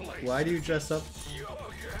this place. Why do you dress up?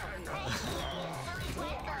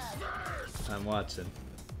 I'm watching.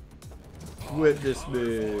 Witness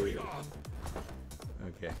me.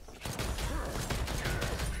 Okay.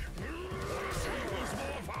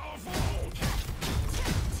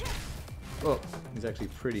 Oh, he's actually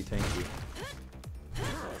pretty tanky.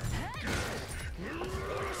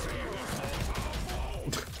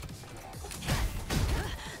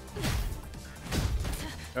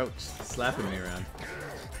 Oh, just slapping me around.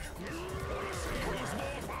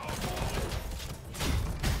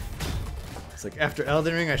 It's like after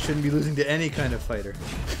Elden Ring, I shouldn't be losing to any kind of fighter.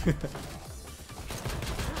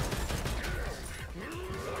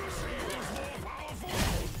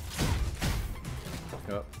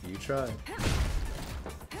 Oh, you try.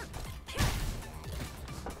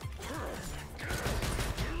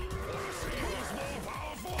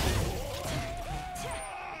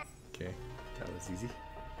 Okay, that was easy.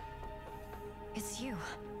 It's you.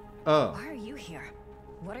 Oh, Why are you here?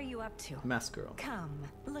 What are you up to? Mask Girl. Come,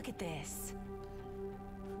 look at this.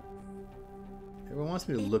 Everyone wants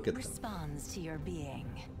me to look at It them. responds to your being.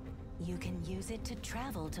 You can use it to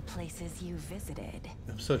travel to places you visited.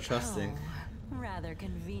 I'm so trusting. Oh, rather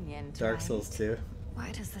convenient. Dark right? Souls 2.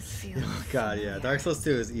 Why does this feel? Oh god, yeah. Dark Souls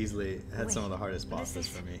 2 is easily had some of Wait, the hardest this bosses is-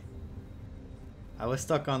 for me. I was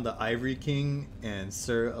stuck on the Ivory King and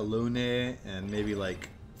Sir Alone and maybe like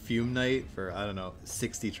Fume Knight for, I don't know,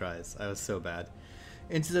 60 tries. I was so bad.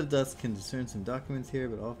 Into the Dust can discern some documents here,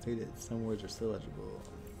 but all faded. Some words are still legible.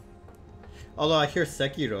 Although I hear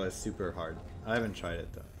Sekiro is super hard. I haven't tried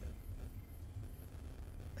it though.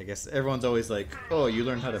 I guess everyone's always like, oh, you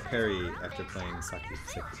learn how to parry after playing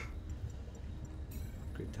Sekiro.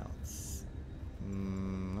 Great talents. I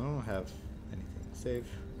don't have anything. Save.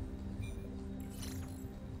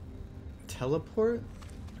 Teleport?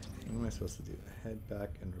 What am I supposed to do? Head back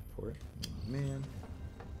and report? Oh, man.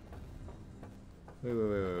 Wait.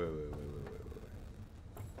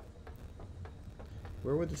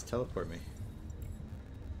 Where would this teleport me?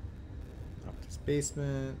 Noctis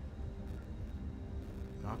basement.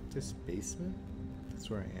 Noctis basement? That's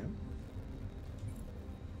where I am?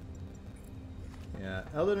 Yeah,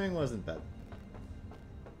 Elden Ring wasn't bad.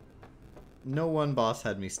 No one boss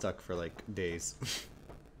had me stuck for like days.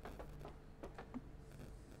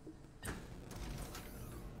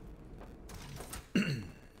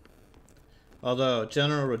 Although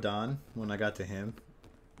General Radon, when I got to him,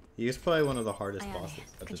 he was probably one of the hardest Ayane, bosses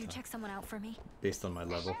at could the you time, check someone out for me? based on my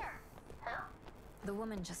level. The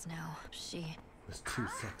woman just now. She. It was too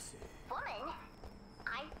sexy. Woman?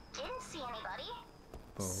 I didn't see anybody.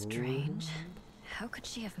 Oh, Strange. How could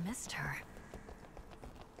she have missed her?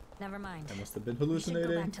 Never mind. I must have been We should go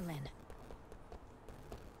hallucinating. back to Lynn.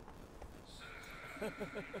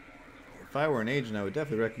 If I were an agent, I would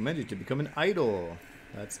definitely recommend you to become an idol.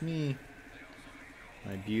 That's me.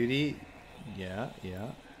 My beauty. Yeah.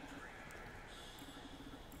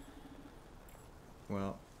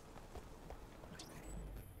 Well,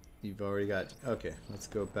 you've already got... Okay, let's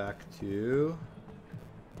go back to...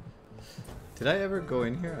 Did I ever go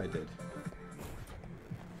in here? I did.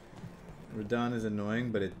 Radon is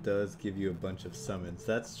annoying, but it does give you a bunch of summons.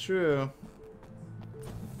 That's true.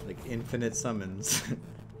 Like infinite summons.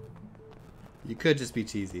 You could just be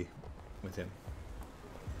cheesy with him.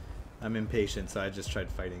 I'm impatient, so I just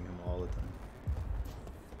tried fighting him all the time.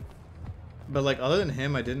 But like other than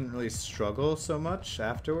him, I didn't really struggle so much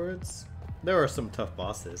afterwards. There were some tough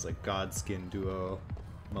bosses like Godskin Duo,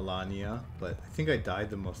 Melania, but I think I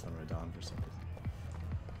died the most on Radon for some reason.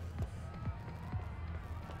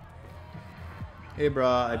 Hey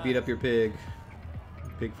brah, I beat up your pig.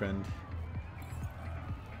 Pig friend.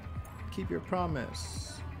 Keep your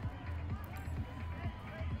promise.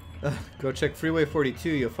 Go check Freeway 42.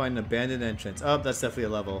 You'll find an abandoned entrance. Oh, that's definitely a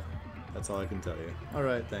level. That's all I can tell you.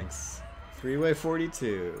 Alright, thanks. Freeway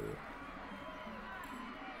 42.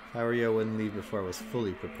 If I were you, I wouldn't leave before I was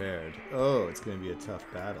fully prepared. Oh, it's going to be a tough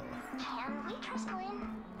battle. Can we trust Lynn?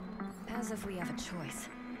 As if we have a choice.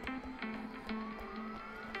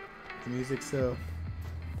 The music's so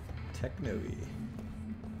techno-y.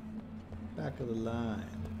 Back of the line.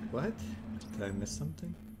 What? Did I miss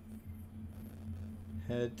something?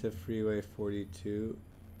 Head to Freeway 42.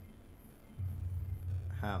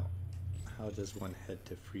 How? How does one head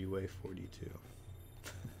to Freeway 42?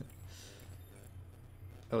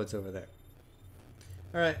 Oh, it's over there.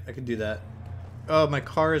 Alright, I can do that. Oh, my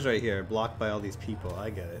car is right here, blocked by all these people. I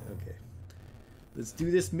get it. Okay. Let's do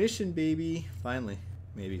this mission, baby. Finally.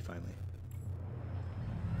 Maybe finally.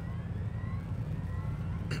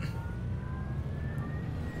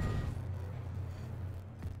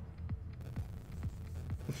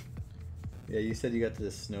 Yeah, you said you got to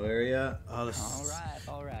the snow area. Oh, this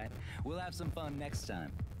All right. We'll have some fun next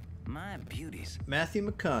time. My beauties. Matthew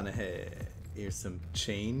McConaughey. Here's some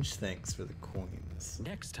change. Thanks for the coins.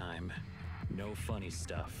 Next time, no funny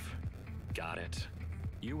stuff. Got it.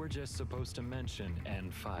 You were just supposed to mention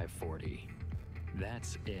N540.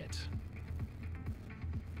 That's it.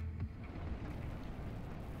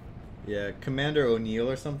 Yeah, Commander O'Neill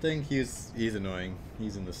or something. He's annoying.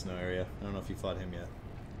 He's in the snow area. I don't know if you fought him yet.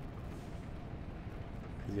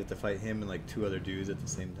 Because you have to fight him and like 2 other dudes at the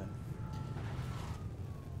same time.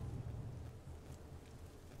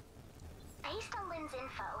 Based on Lynn's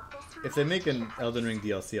info, this If they make an must be Elden Ring a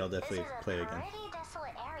place. DLC, I'll definitely This is play it a again. pretty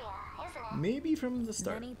desolate area, isn't it? Maybe from the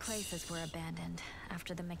start. Many places were abandoned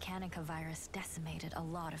after the Mechanica virus decimated a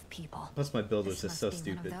lot of people. Plus my build was This just must so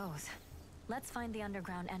be stupid. one of those. Let's find the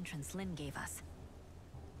underground entrance Lynn gave us.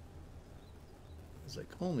 It's like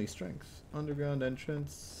only strength. Underground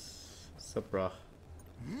entrance. Supra.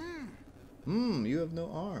 You have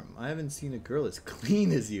no arm. I haven't seen a girl as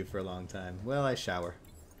clean as you for a long time. Well, I shower.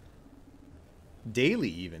 Daily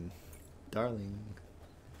even. Darling.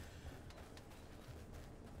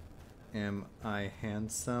 Am I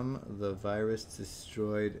handsome? The virus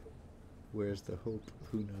destroyed. Where's the hope?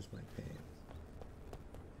 Who knows my pain?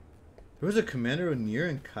 There was a Commander O'Neill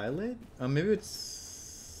and Kylid? Maybe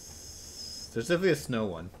it's... There's definitely a snow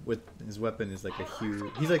one. With his weapon is like a huge...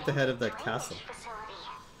 He's like the head of that castle.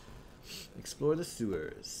 Explore the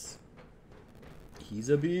sewers. He's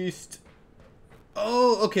a beast.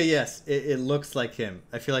 Oh, okay, yes. It looks like him.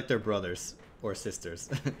 I feel like they're brothers. Or sisters.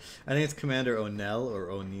 I think it's Commander O'Neill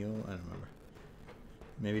or O'Neill. I don't remember.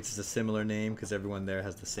 Maybe it's just a similar name because everyone there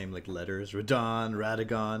has the same like letters. Radon,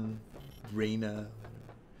 Radagon, Reyna.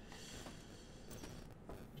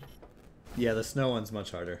 Yeah, the snow one's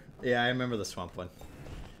much harder. Yeah, I remember the swamp one.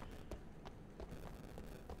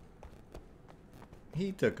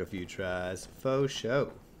 He took a few tries. Faux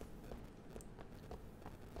show.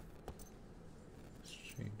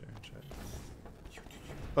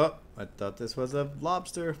 Oh, I thought this was a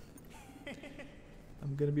lobster.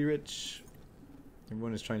 I'm gonna be rich.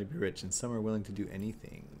 Everyone is trying to be rich, and some are willing to do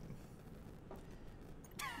anything.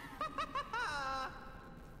 I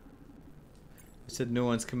said no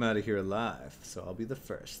one's come out of here alive, so I'll be the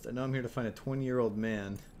first. I know I'm here to find a 20-year-old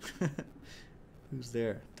man. Who's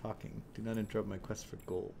there talking? Do not interrupt my quest for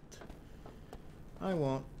gold. I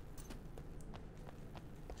won't.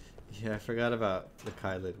 Yeah, I forgot about the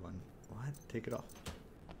Kylid one. What? Take it off.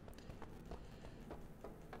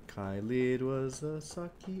 Kylid was a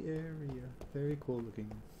Saki area. Very cool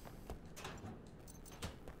looking.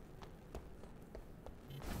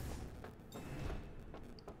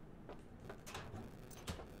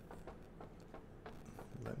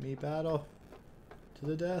 Let me battle to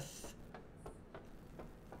the death.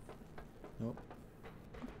 Nope.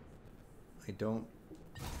 I don't.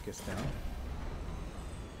 Guess down.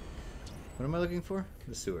 What am I looking for?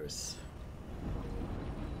 The sewers.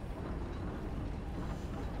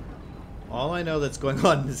 All I know that's going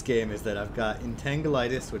on in this game is that I've got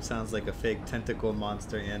entanglitis, which sounds like a fake tentacle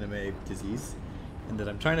monster anime disease, and that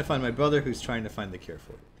I'm trying to find my brother who's trying to find the cure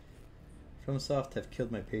for it. FromSoft have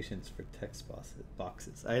killed my patients for text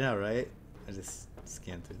boxes. I know, right? I just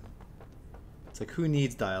scanned through them. It's like, who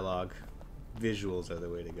needs dialogue? Visuals are the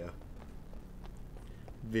way to go.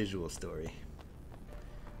 Visual story.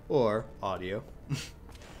 Or audio.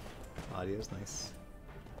 Audio's nice.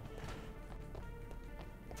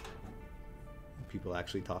 People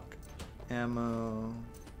actually talk. Ammo.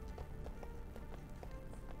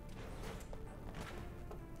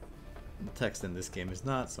 The text in this game is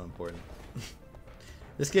not so important.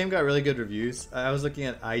 This game got really good reviews. I was looking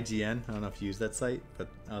at IGN. I don't know if you use that site, but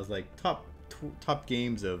I was like top top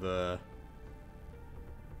games of the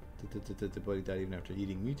buddy died even after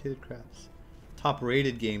eating mutated crabs. Top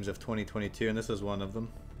rated games of 2022, and this was one of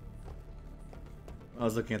them. I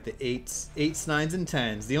was looking at the 8s, 9s, and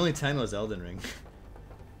 10s. The only 10 was Elden Ring.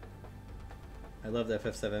 I loved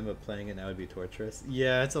FF7, but playing it now would be torturous.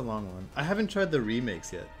 Yeah, it's a long one. I haven't tried the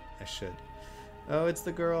remakes yet. I should. Oh, it's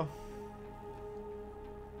the girl.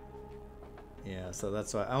 Yeah, so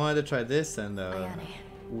that's why I wanted to try this and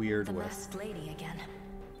Weird the West. masked lady again.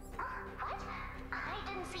 What? I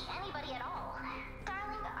didn't see anybody at all.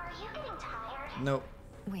 Darling, are you getting tired? Nope,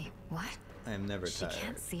 Wait, what? I am never She tired.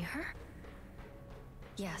 can't see her?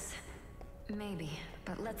 Yes, maybe,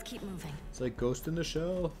 but let's keep moving. It's like Ghost in the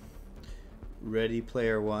Shell. Ready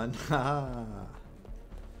Player One. Haha.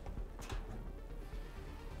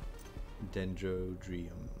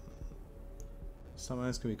 Dendrodrium. Some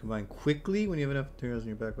items can be combined quickly when you have enough materials in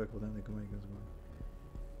your backpack. Well, then they combine.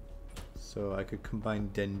 So I could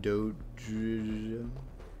combine Dendrodrium.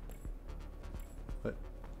 What?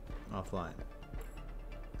 Offline.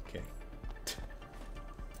 Okay.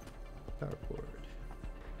 Power cord.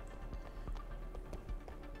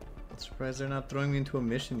 I'm surprised they're not throwing me into a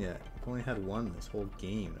mission yet. I've only had one this whole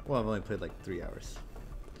game. Well, I've only played like 3 hours.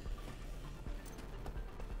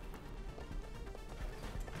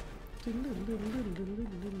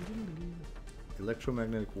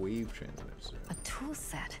 Electromagnetic wave transmitter. A tool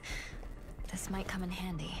set. This might come in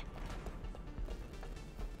handy.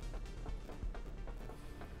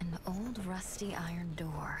 An old rusty iron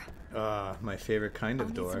door. My favorite kind I'll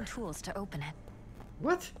of need door. some tools to open it.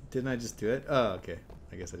 What? Didn't I just do it? Oh, okay.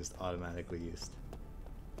 I guess I just automatically used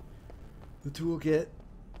the toolkit.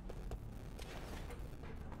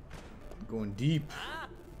 Going deep.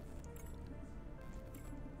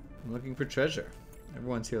 I'm looking for treasure.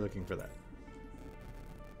 Everyone's here looking for that.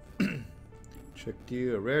 Tricked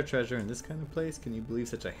you. A rare treasure in this kind of place? Can you believe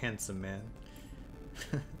such a handsome man?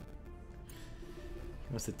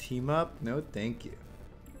 Wants to team up? No, thank you.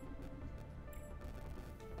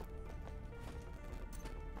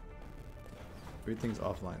 Everything's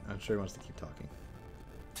offline. I'm sure he wants to keep talking.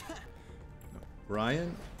 No.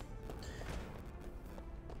 Ryan?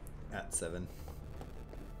 At 7.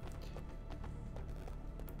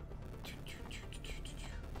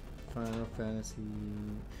 Final Fantasy.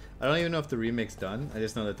 I don't even know if the remake's done. I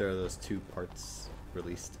just know that there are those 2 parts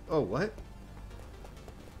released. Oh, what?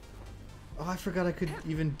 Oh, I forgot I could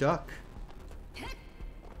even duck.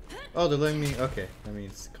 Oh, they're letting me. Okay, that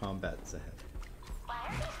means combat's ahead. Why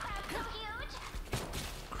are these crabs so huge?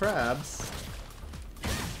 Crabs?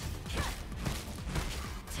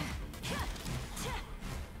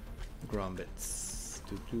 Grombits.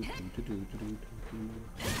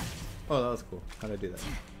 Oh, that was cool. How'd I do that?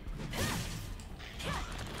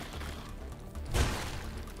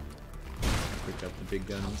 Pick up the big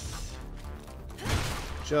guns.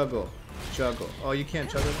 Juggle. Juggle. Oh, you can't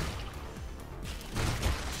juggle them?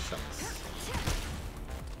 Shucks.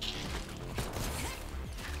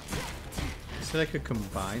 You said I could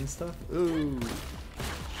combine stuff? Ooh.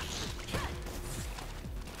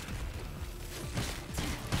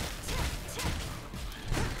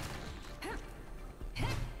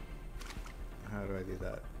 How do I do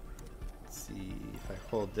that? Let's see if I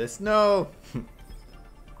hold this. No! I'm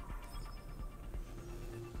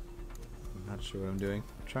not sure what I'm doing.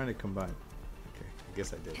 I'm trying to combine. Okay, I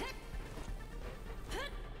guess I did.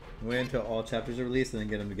 Wait until all chapters are released and then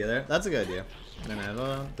get them together. That's a good idea. Then I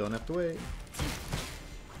don't have to wait.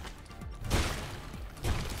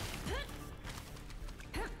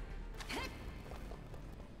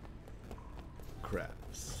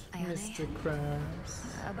 Crabs. Ayane? Mr. Krabs.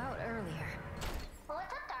 About earlier.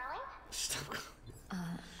 What's up, darling? Stop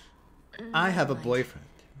calling. I have a boyfriend.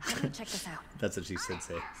 Let me check this out. That's what she should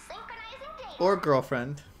say. Synchronizing data. Or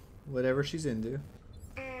girlfriend. Whatever she's into.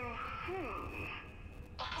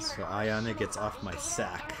 So Ayane gets off my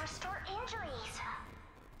sack. And restore injuries.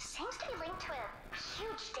 Seems to be linked to a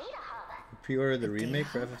huge data hub. Pre-order the remake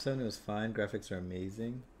for FF7. It was fine. Graphics are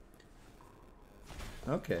amazing.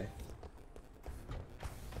 Okay.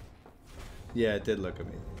 Yeah, it did look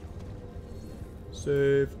amazing.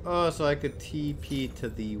 Save. Oh, so I could TP to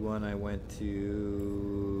the one I went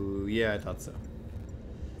to. Yeah, I thought so.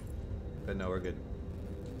 But no, we're good.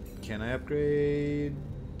 Can I upgrade?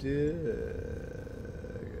 I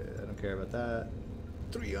don't care about that.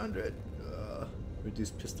 300.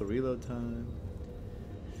 Reduce pistol reload time.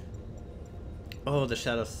 Oh, the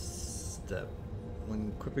shadow step. When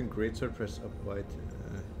equipping greatsword, press up Y.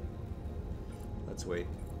 Let's wait.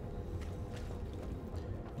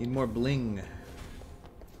 Need more bling.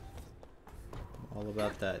 All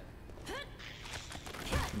about that.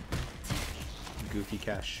 goofy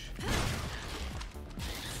cash.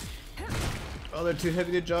 Oh, they're too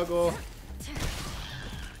heavy to juggle.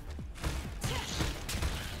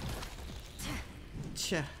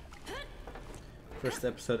 Tcha. First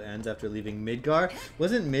episode ends after leaving Midgar.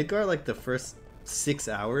 Wasn't Midgar like the first 6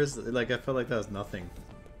 hours? Like I felt like that was nothing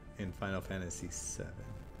in Final Fantasy VII.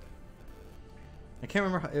 I can't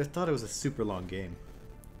remember. I thought it was a super long game.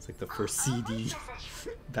 It's like the first CD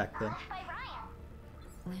back then.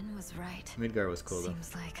 Lynn was right. Midgar was cool though.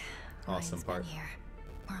 Seems like Awesome Ryan's part. been here.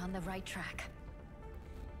 We're on the right track.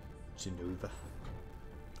 Genova.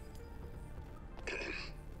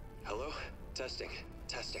 Hello? Testing.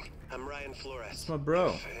 Testing. I'm Ryan Flores. That's my bro.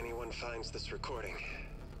 If anyone finds this recording,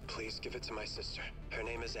 please give it to my sister. Her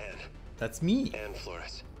name is Anne. That's me. Anne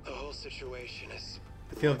Flores. The whole situation is...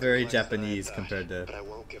 I feel very more complex than I Japanese thought, compared to but I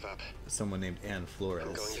won't give up. someone named Anne Flores.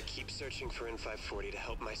 I'm going to keep searching for N540 to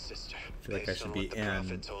help my sister. I feel like I Based should on be what the Anne-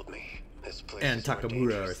 prophet told me. This place Anne is more Takamura or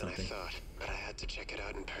dangerous than I something. thought, but I had to check it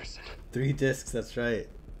out in person. 3 discs, that's right.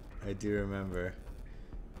 I do remember.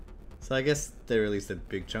 So I guess they released a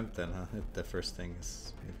big chunk then, huh? The first thing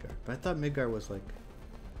is Midgar. But I thought Midgar was like...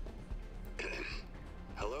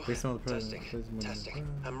 Hello? Based on the Testing. present- Testing.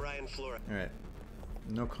 I'm Ryan Flores. Alright.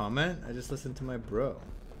 No comment? I just listened to my bro.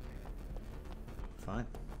 Fine.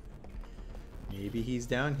 Maybe he's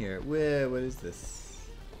down here. Where? What is this?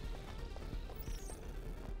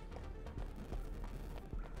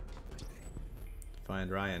 Find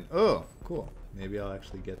Ryan. Oh, cool. Maybe I'll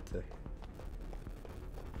actually get to...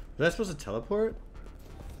 Was I supposed to teleport?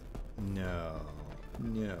 No.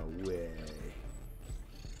 No way.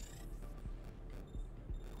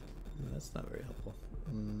 That's not very helpful.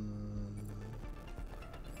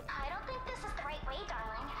 I don't think this is the right way,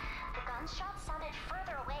 darling. The gunshot sounded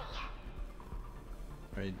further away.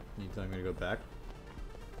 Are you telling me to go back?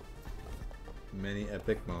 Many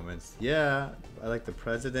epic moments. Yeah, I like the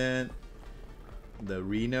president, the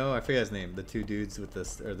Reno. I forget his name. The two dudes with the,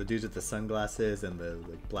 or the dudes with the sunglasses and the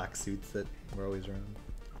like, black suits that were always around.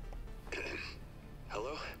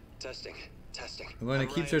 Hello? Testing. Testing. I'm going to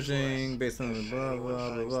keep Ryan searching Flores. based on the If blah anyone blah blah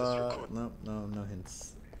finds this blah. record- No, no, no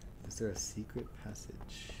hints. Is there a secret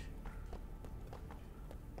passage?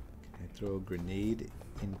 Can I throw a grenade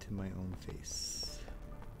into my own face?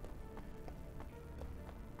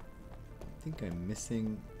 I think I'm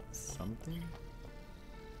missing something.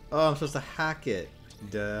 Oh, I'm supposed to hack it.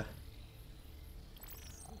 Duh.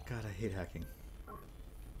 God, I hate hacking.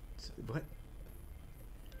 What?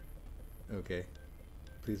 Okay.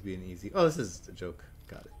 Please be an easy. Oh, this is a joke.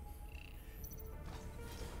 Got it.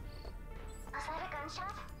 Was that a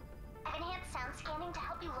gunshot? I've enhanced sound scanning to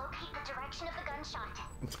help you locate the direction of the gunshot.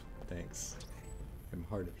 Thanks. I'm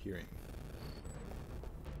hard of hearing.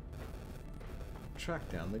 Track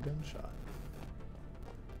down the gunshot.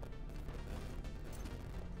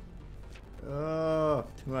 Oh,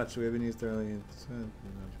 too much. We haven't used early.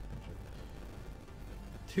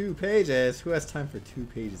 2 pages. Who has time for 2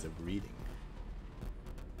 pages of reading?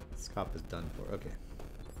 Scop is done for. Okay.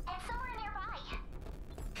 It's somewhere nearby.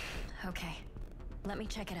 Okay, let me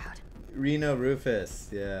check it out. Reno Rufus,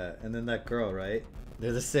 yeah, and then that girl, right?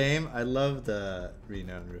 They're the same. I love the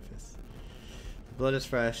Reno and Rufus. The blood is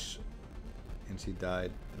fresh, and she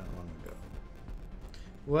died not long ago.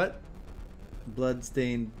 What?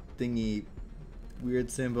 Bloodstained thingy, weird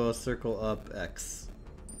symbol, circle up X.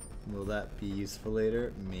 Will that be useful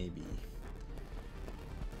later? Maybe.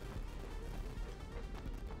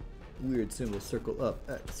 Weird symbol, circle up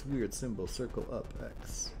X. Weird symbol, circle up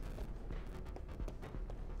X.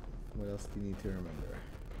 What else do you need to remember?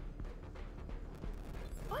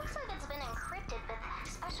 Looks like it's been encrypted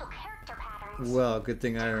with special character patterns. Well, good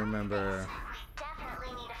thing I remember. We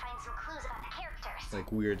definitely need to find some clues about the characters.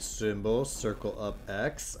 Like weird symbol, circle up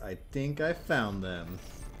X. I think I found them.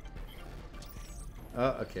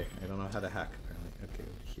 Oh, okay. I don't know how to hack apparently. Okay,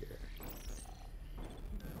 over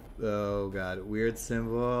here. Oh god, weird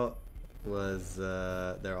symbol was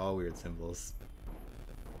they're all weird symbols.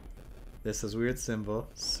 This is weird symbol,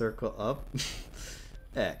 circle up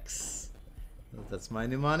X. That's my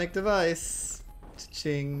mnemonic device.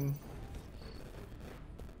 Cha-ching.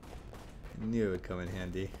 I knew it would come in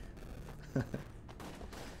handy.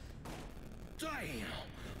 Damn!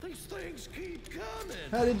 These things keep coming!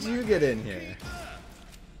 How did you get in here?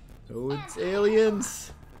 Oh, it's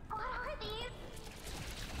aliens. What are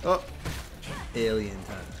these? Oh, alien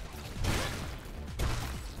time.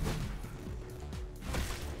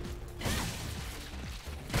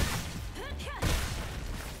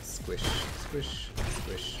 Squish, squish,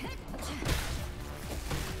 squish.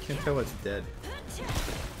 Can't tell what's dead.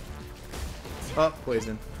 Oh,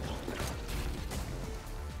 poison.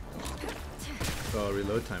 Oh,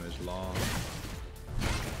 reload time is long.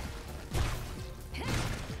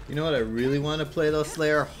 You know what I really want to play though,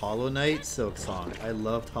 Slayer? Hollow Knight Silk Song. I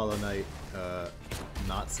loved Hollow Knight,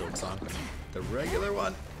 not Silk Song. The regular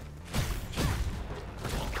one.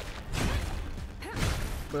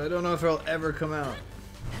 But I don't know if it'll ever come out.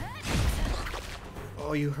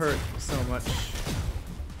 Oh, you hurt so much.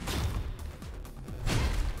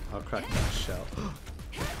 I'll crack that shell.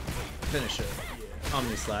 Finish it. Yeah.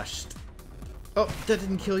 Omni slashed. Oh, that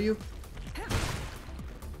didn't kill you?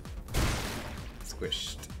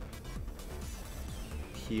 Squished.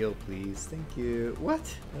 Heal, please. Thank you. What?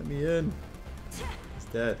 Let me in. He's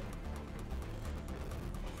dead.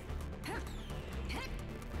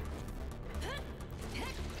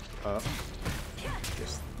 Oh.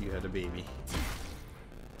 Guess you had a baby.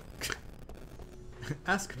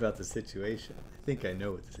 Ask about the situation. I think I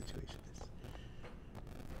know what the situation is.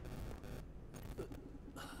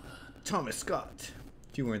 Thomas Scott.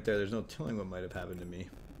 If you weren't there, there's no telling what might have happened to me.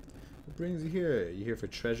 What brings you here? You here for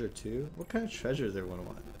treasure too? What kind of treasure does everyone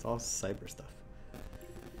want? It's all cyber stuff.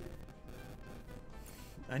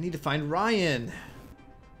 I need to find Ryan.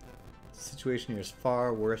 The situation here is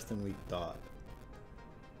far worse than we thought.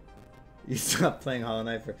 You stopped playing Hollow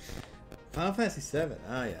Knight for Final Fantasy VII.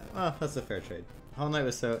 Oh yeah. Oh, that's a fair trade. Hollow Knight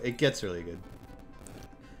was so... It gets really good.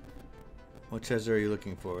 What treasure are you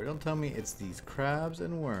looking for? Don't tell me it's these crabs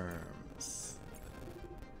and worms.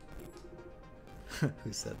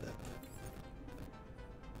 Who said that?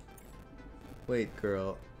 Wait,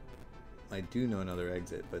 girl. I do know another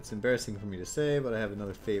exit, but it's embarrassing for me to say, but I have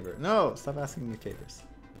another favor. No! Stop asking me favors.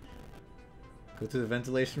 Go to the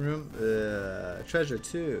ventilation room. Treasure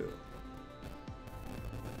too.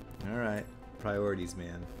 Alright. Priorities,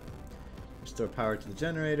 man. Restore power to the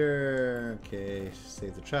generator. Okay,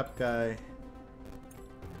 save the trap guy.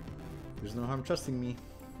 There's no harm trusting me.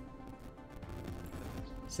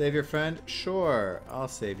 Save your friend? Sure, I'll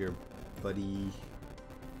save your buddy.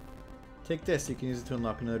 Take this, you can use it to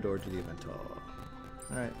unlock another door to the event hall.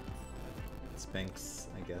 Alright. Spanx,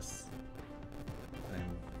 I guess.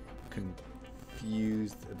 I'm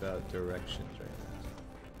confused about directions right now.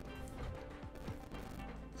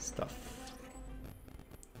 Stuff.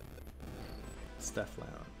 Stuff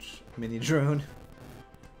lounge. Mini drone.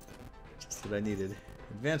 Just what I needed.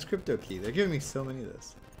 Advanced crypto key. They're giving me so many of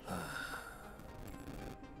those.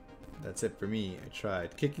 That's it for me. I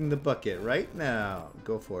tried. Kicking the bucket right now.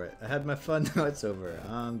 Go for it. I had my fun. Now it's over.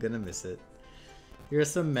 I'm gonna miss it. Here are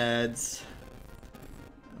some meds.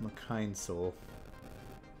 I'm a kind soul.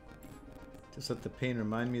 Just let the pain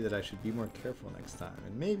remind me that I should be more careful next time.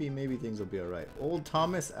 And maybe things will be alright. Old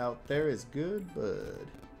Thomas out there is good, bud.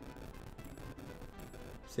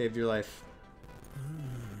 Saved your life.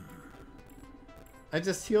 I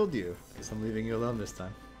just healed you. Guess I'm leaving you alone this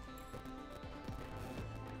time.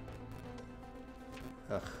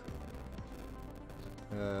 Ugh.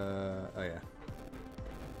 Oh yeah.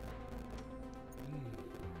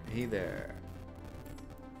 Hey there.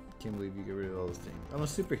 Can't believe you get rid of all those things. I'm a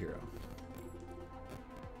superhero.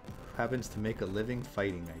 Happens to make a living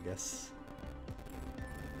fighting, I guess.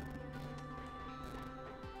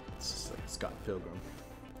 It's just like Scott Pilgrim.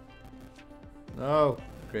 Oh,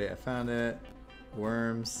 great, I found it.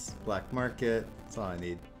 Worms, black market, that's all I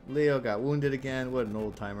need. Leo got wounded again, what an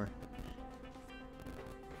old timer.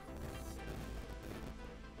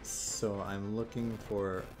 So I'm looking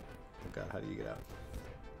for, oh god, how do you get out?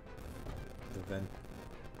 The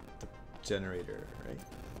generator, right?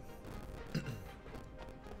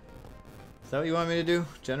 Is that what you want me to do?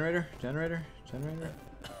 Generator? Generator? Generator?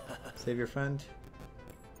 Save your friend?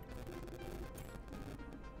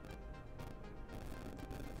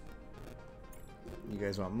 You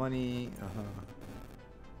guys want money?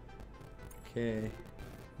 Okay.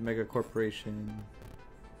 Mega corporation.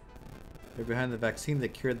 They're behind the vaccine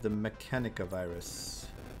that cured the Mechanica virus.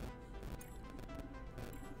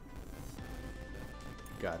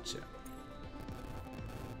 Gotcha.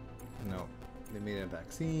 No. They made a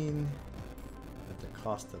vaccine at the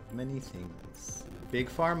cost of many things. Big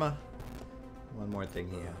Pharma. One more thing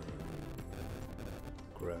he had.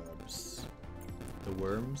 Grubs. The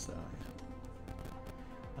worms? Oh, yeah.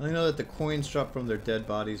 I only know that the coins dropped from their dead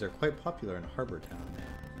bodies are quite popular in Harbor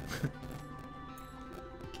Town.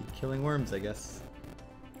 Keep killing worms, I guess.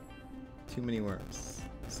 Too many worms.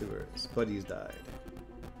 Sewers. Buddies died.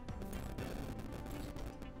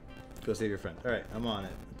 Go save your friend. Alright, I'm on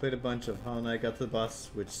it. I played a bunch of Hollow Knight, got to the boss,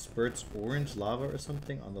 which spurts orange lava or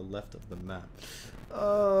something on the left of the map.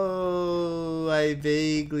 Oh, I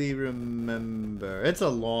vaguely remember. It's a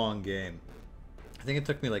long game. I think it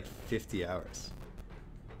took me like 50 hours.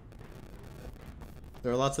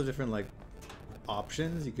 There are lots of different like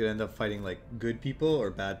options. You could end up fighting like good people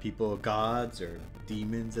or bad people, gods or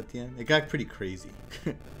demons at the end. It got pretty crazy.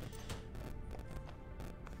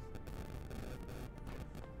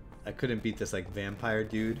 I couldn't beat this like vampire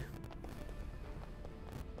dude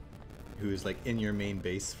who's like in your main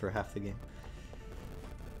base for half the game.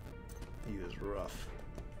 He was rough.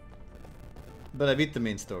 But I beat the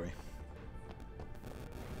main story.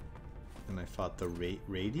 And I fought the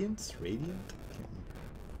Radiance? Radiant? I can't remember.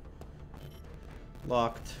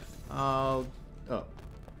 Locked. Oh,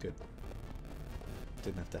 good.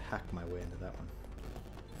 Didn't have to hack my way into that one.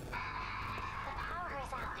 The power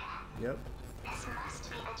is out. Yep. This must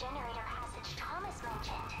be the generator passage Thomas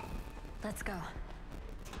mentioned. Let's go.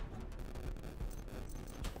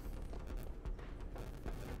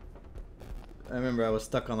 I remember I was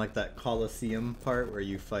stuck on like that Colosseum part where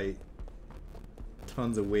you fight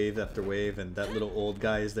tons of wave after wave, and that little old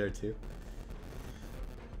guy is there too.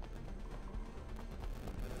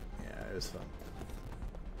 Yeah, it was fun.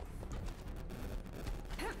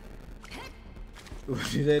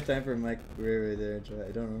 Would you say time for Mike? Right there.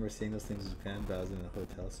 I don't remember seeing those things in Japan, but I was in a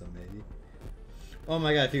hotel, so maybe. Oh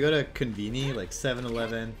my god, if you go to Conveni, like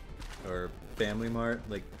 7-Eleven or Family Mart,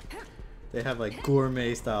 like they have like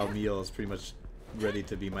gourmet style meals pretty much ready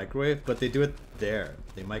to be microwaved, but they do it there.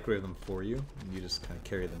 They microwave them for you, and you just kind of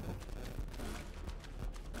carry them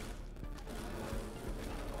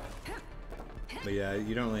home. But yeah,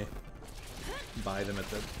 you don't really buy them at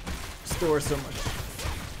the store so much.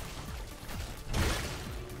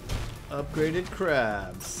 Upgraded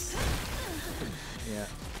crabs. Yeah.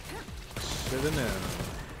 Should've known.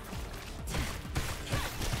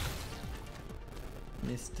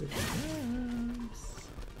 Mr. Krabs.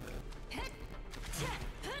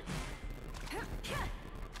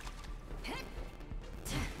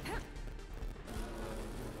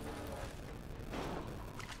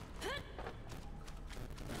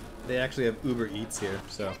 They actually have Uber Eats here,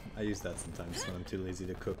 so I use that sometimes when I'm too lazy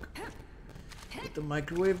to cook. But the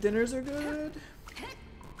microwave dinners are good.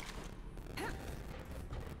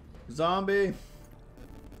 Zombie!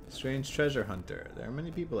 Strange treasure hunter. There are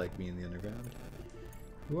many people like me in the underground.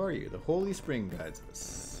 Who are you? The Holy Spring guides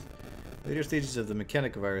us. Later stages of the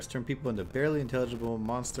mechanic virus turn people into barely intelligible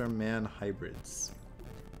monster man hybrids.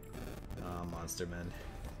 Ah, monster men.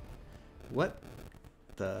 What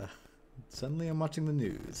the... Suddenly I'm watching the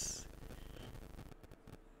news.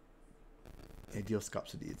 Ideal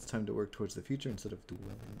Scopsity. It's time to work towards the future instead of dwelling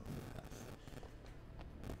on the past.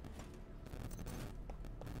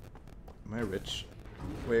 Am I rich?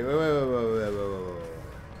 Wait.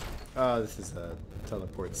 Oh, this is a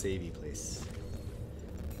teleport savey place.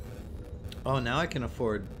 Oh, now I can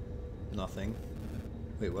afford nothing.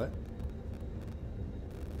 Wait, what?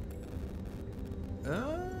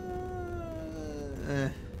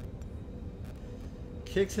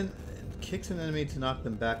 Kicks an enemy to knock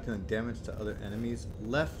them back, dealing damage to other enemies.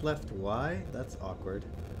 Left, Y? That's awkward.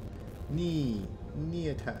 Knee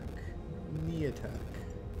attack. Knee attack.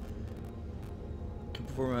 Can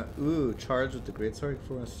perform a charge with the greatsword.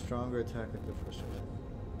 Perform a stronger attack like the first one.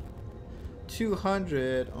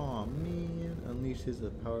 200. Oh man, unleashes a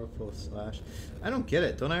powerful slash. I don't get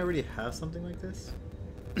it. Don't I already have something like this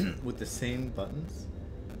with the same buttons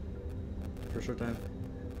for a short time?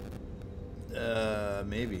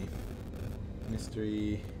 Maybe.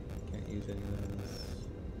 Mystery. Can't use any of those.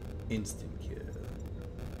 Instant kill.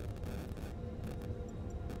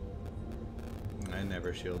 I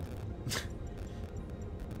never shield.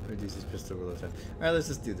 Reduces pistol roll attack. Alright, let's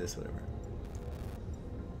just do this, whatever.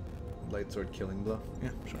 Light sword killing blow. Yeah,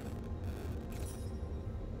 sure.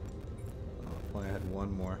 Oh, if only I had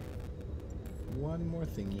one more. One more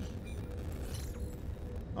thingy.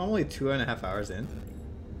 I'm only 2.5 hours in.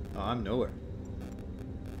 Oh, I'm nowhere.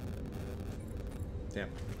 Damn,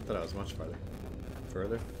 I thought I was much farther.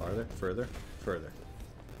 Further, farther, further, further.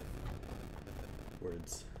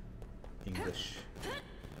 Words. English.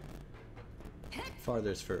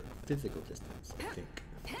 Farther's for physical distance, I think.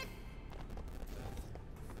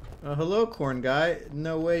 Hello, corn guy.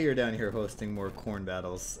 No way you're down here hosting more corn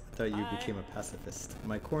battles. I thought you became a pacifist.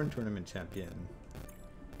 My corn tournament champion.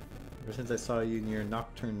 Ever since I saw you near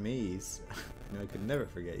Nocturne Maze, I knew I could never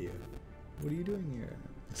forget you. What are you doing here?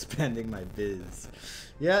 Expanding my biz.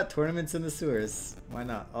 Yeah, tournaments in the sewers. Why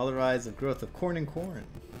not? All the rise of growth of corn and corn.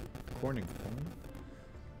 Corn and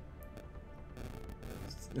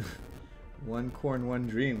corn? One corn, one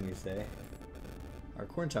dream, we say. Our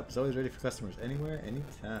corn shop is always ready for customers anywhere,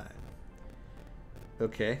 anytime.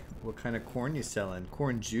 Okay, what kind of corn you selling?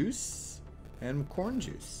 Corn juice? And corn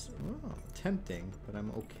juice. Oh, tempting, but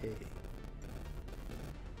I'm okay.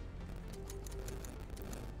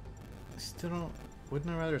 Still don't. Wouldn't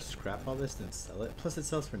I rather scrap all this than sell it? Plus, it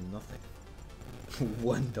sells for nothing.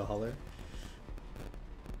 $1.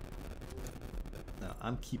 No,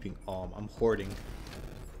 I'm keeping all. I'm hoarding.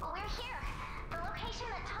 We're here. The location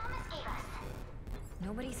that Thomas gave us.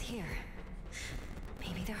 Nobody's here.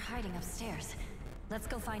 Maybe they're hiding upstairs. Let's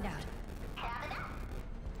go find out.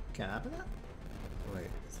 Cabinet? Wait,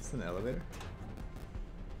 is this an elevator?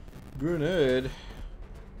 Grenade.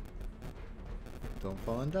 Don't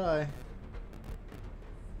fall and die.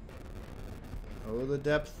 Oh, the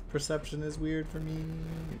depth perception is weird for me.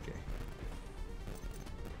 Okay.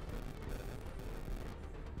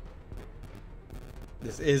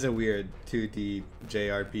 This is a weird 2D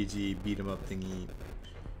JRPG beat 'em up thingy.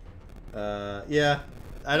 Yeah,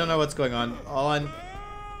 I don't know what's going on.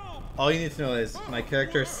 All you need to know is my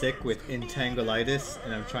character is sick with entanglitis,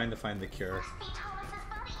 and I'm trying to find the cure.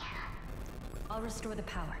 I'll restore the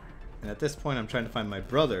power. And at this point, I'm trying to find my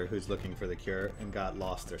brother, who's looking for the cure and got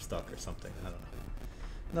lost or stuck or something. I don't know.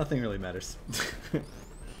 Nothing really matters.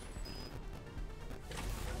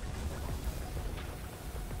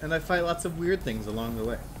 And I fight lots of weird things along the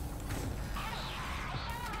way.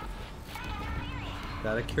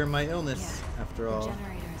 Gotta cure my illness, after all.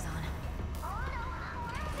 Generator is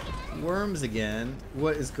on. Worms again?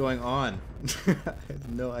 What is going on? I have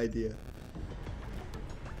no idea.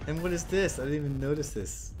 And what is this? I didn't even notice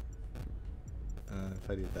this. If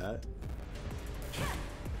I do that.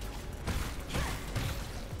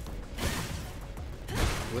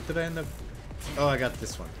 What did I end up... Oh, I got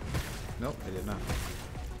this one. Nope, I did not.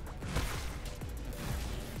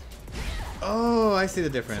 Oh, I see the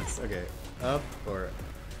difference. Okay, up or...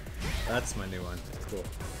 That's my new one. Cool.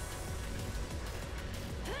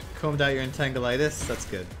 Combed out your entanglitis? That's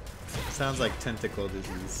good. Sounds like tentacle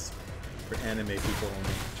disease. For anime people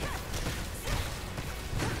only.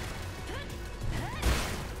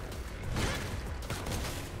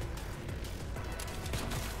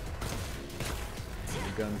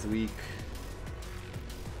 The gun's weak.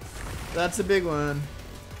 That's a big one.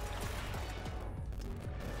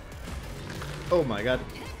 Oh my god.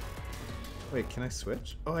 Wait, can I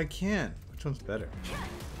switch? Oh, I can. Which one's better?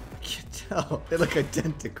 I can't tell. They look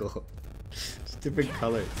identical. Just different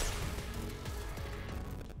colors.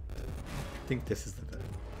 I think this is the better.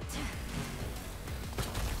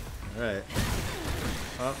 Alright.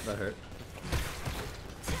 Oh, that hurt.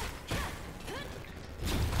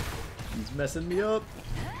 He's messing me up.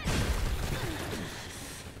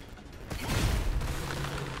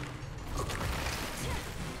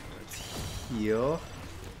 Let's heal.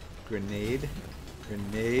 Grenade.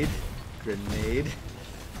 Grenade. Grenade.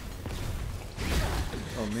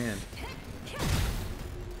 Oh man.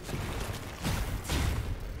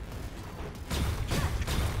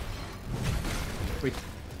 Wait.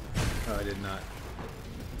 Oh, I did not.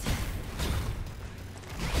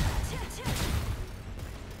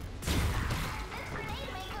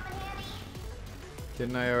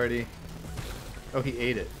 Didn't I already? Oh, he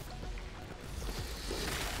ate it.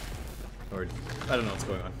 Or, I don't know what's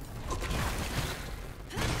going on.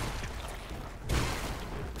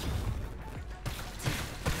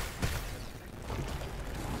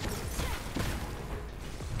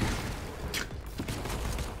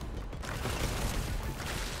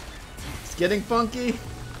 It's getting funky.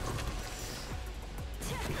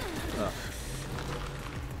 Oh.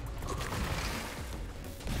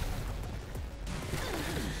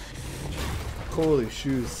 Holy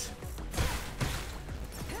shoes.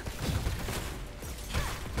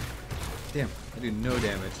 Damn, I do no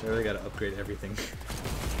damage. I really gotta upgrade everything.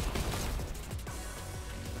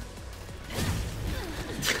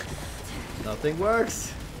 Nothing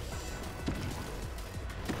works.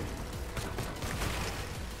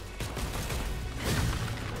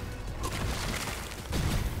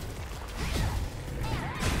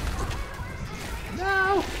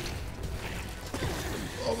 No!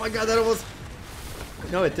 Oh my god, that almost...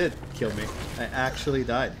 No, it did kill me. I actually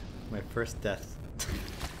died. My first death.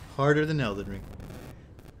 Harder than Elden Ring.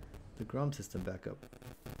 The Grom system back up.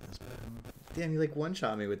 Damn, you like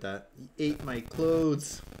one-shot me with that. You ate my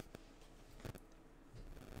clothes.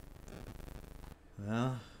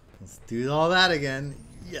 Well, let's do all that again.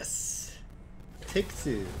 Yes. Take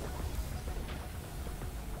two.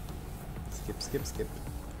 Skip, skip, skip.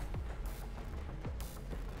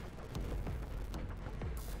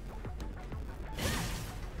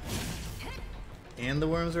 And the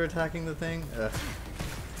worms are attacking the thing? Ugh.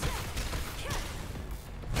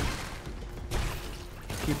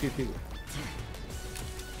 Pew, pew, pew.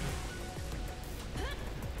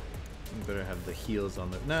 You better have the heals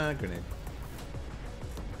on the... Nah, grenade.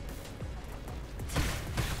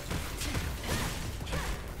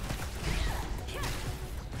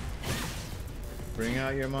 Bring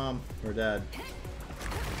out your mom or dad.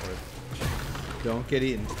 Or don't get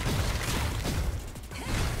eaten.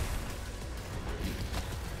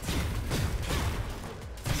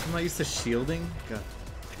 I'm not used to shielding. God.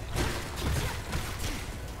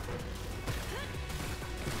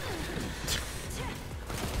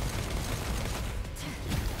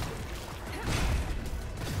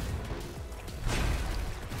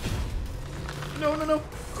 No, no, no.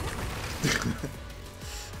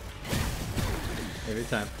 Every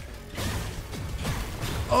time.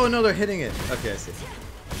 Oh no, they're hitting it. Okay, I see.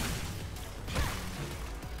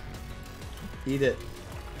 Eat it.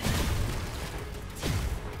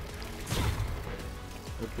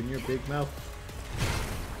 Open your big mouth.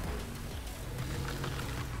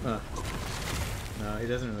 Huh. No, he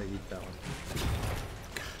doesn't really eat that one.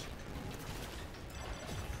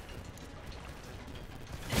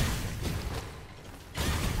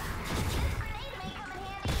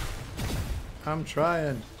 I'm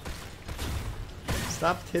trying.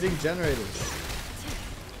 Stop hitting generators.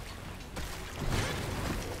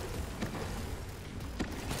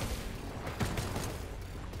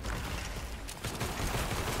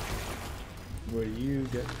 Where do you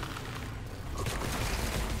get?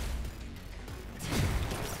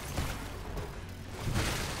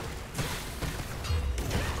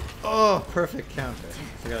 Oh, perfect counter.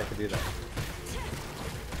 Forgot I could do that.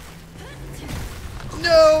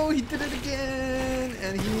 No, he did it again,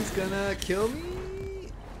 and he's gonna kill me.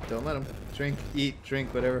 Don't let him. Drink, eat,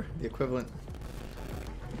 drink, whatever, the equivalent.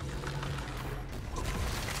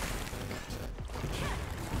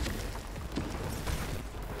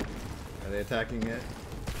 Are they attacking it?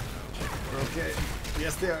 Okay.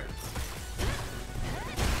 Yes, they are.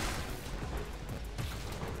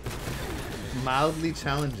 Mildly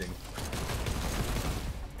challenging.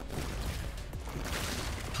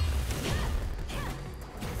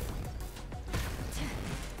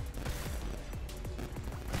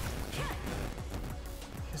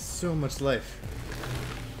 So much life.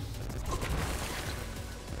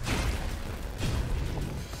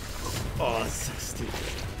 Oh, that's so stupid.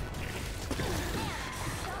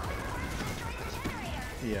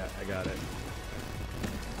 Yeah, I got it.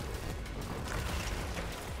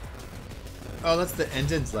 Oh, that's the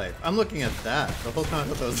engine's life. I'm looking at that. The whole time I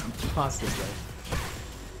thought that was the boss's life.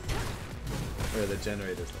 Or the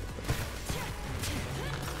generator's life.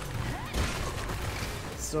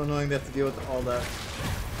 It's so annoying they have to deal with all that.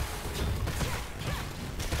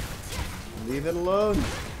 Leave it alone.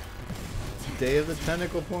 Day of the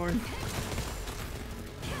tentacle porn.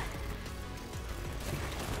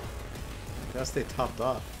 Gotta stay topped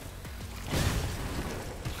off.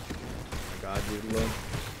 God, leave it alone.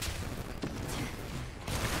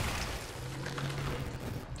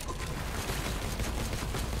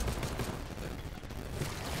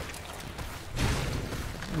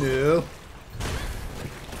 No.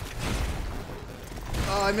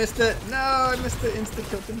 Oh, I missed it. No, I missed it. Insta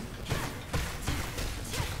killed him.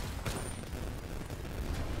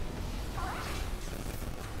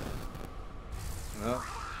 Well,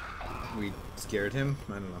 we scared him.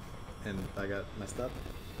 I don't know. And I got messed up.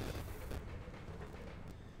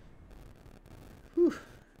 Whew.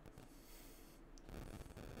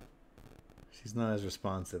 She's not as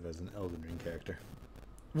responsive as an Elden Ring character.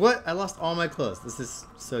 What? I lost all my clothes. This is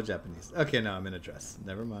so Japanese. Okay, no, I'm in a dress.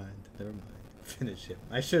 Never mind. Never mind. Finish him.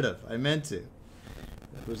 I should have. I meant to.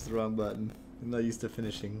 I pushed the wrong button. I'm not used to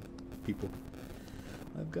finishing people.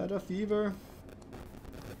 I've got a fever.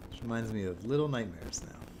 Which reminds me of Little Nightmares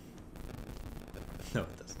now. No,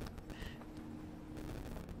 it doesn't.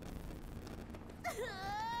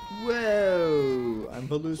 Whoa! I'm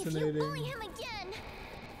hallucinating. If you bully him again.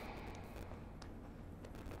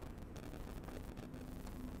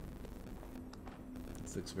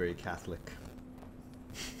 This looks very Catholic.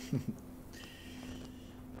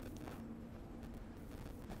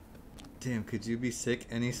 Damn, could you be sick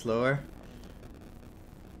any slower?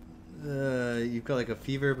 You've got like a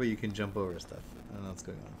fever, but you can jump over stuff. I don't know what's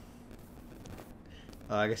going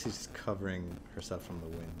on. I guess she's just covering herself from the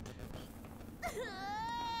wind.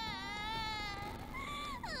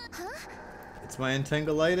 Huh? It's my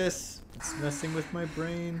entanglitis. It's messing with my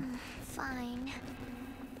brain. Fine.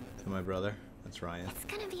 To my brother. That's Ryan. It's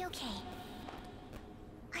gonna be okay.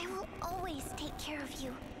 I will always take care of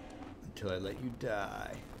you. Until I let you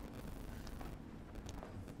die.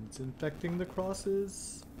 It's infecting the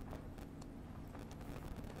crosses.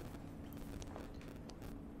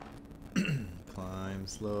 Climb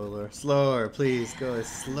slower. Slower, please. Go as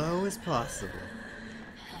slow as possible.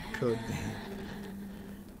 Code name.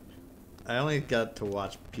 I only got to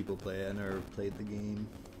watch people play it. I never played the game.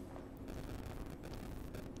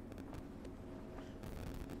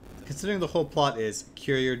 Considering the whole plot is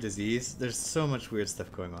cure your disease, there's so much weird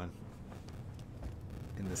stuff going on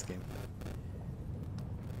in this game.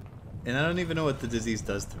 And I don't even know what the disease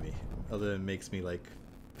does to me, other than it makes me like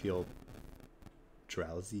feel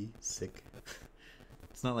drowsy, sick.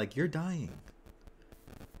 It's not like you're dying.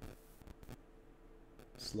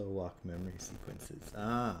 Slow walk memory sequences.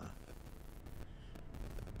 Ah.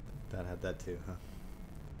 That had that too, huh?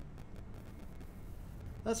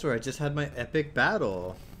 That's where I just had my epic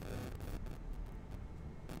battle.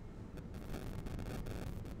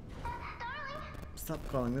 Stop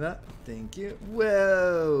calling me that. Thank you.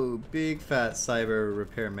 Whoa! Big fat cyber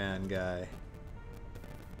repairman guy.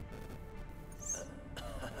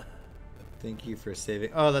 Thank you for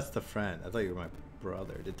saving. Oh, that's the friend. I thought you were my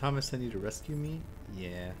brother. Did Thomas send you to rescue me?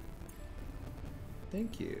 Yeah.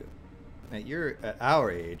 Thank you. At our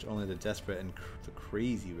age, only the desperate and the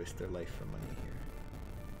crazy risk their life for money here.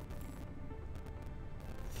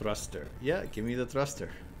 Thruster. Yeah, give me the thruster.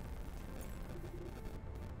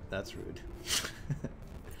 That's rude.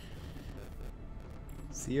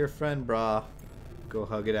 See your friend, brah. Go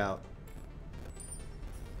hug it out.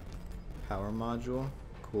 Power module.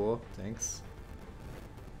 Cool, thanks.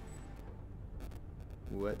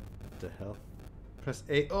 What the hell? Press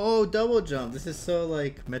A. Oh, double jump. This is so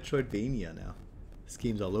like Metroidvania now. This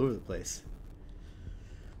game's all over the place.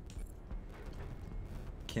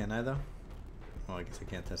 Can I though? Oh, I guess I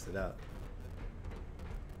can't test it out.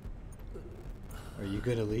 Are you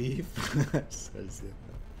gonna leave?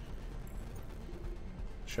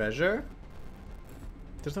 Treasure?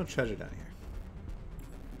 There's no treasure down here.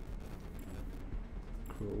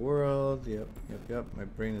 Cruel world. Yep. My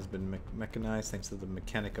brain has been mechanized thanks to the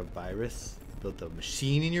mechanic of virus. Built a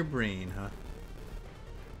machine in your brain, huh?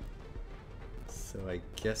 So I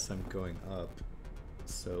guess I'm going up.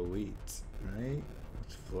 Sweet. Right?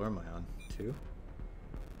 Which floor am I on? 2?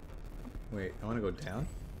 Wait, I want to go down?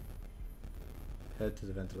 Head to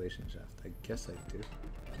the ventilation shaft. I guess I do.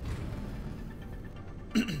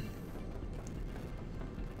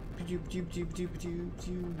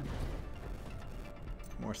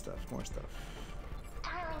 More stuff.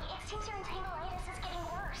 Darling, it seems your entanglitis is getting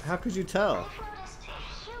worse. How could you tell? I've noticed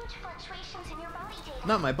huge fluctuations in your body data.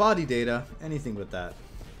 Not my body data. Anything but that.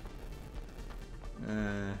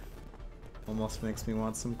 Almost makes me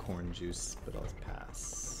want some corn juice, but I'll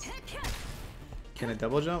pass. Can I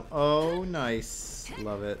double jump? Oh, nice.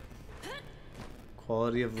 Love it.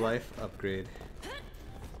 Quality of life upgrade.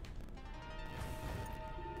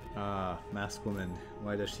 Ah, masked woman.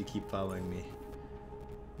 Why does she keep following me?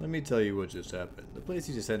 Let me tell you what just happened. The place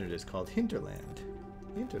you just entered is called Hinterland.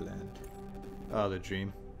 Hinterland. Oh, the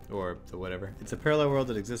dream. Or the whatever. It's a parallel world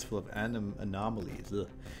that exists full of anomalies. Ugh.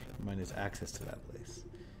 Your mind has access to that place.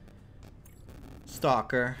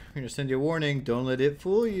 Stalker. I'm gonna send you a warning. Don't let it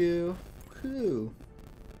fool you. Whew.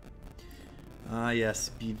 Ah, yes.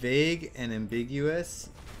 Be vague and ambiguous.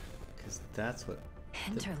 Because that's what...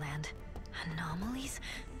 Hinterland. Anomalies?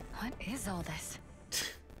 What is all this?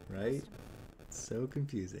 Right? So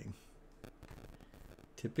confusing.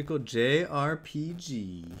 Typical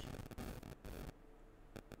JRPG.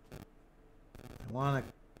 I want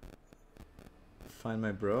to find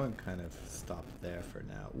my bro and kind of stop there for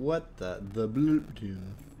now. What the bloop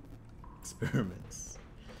experiments.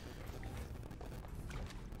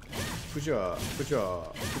 Puja,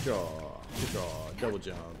 double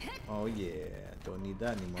jump. Oh yeah, don't need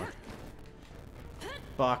that anymore.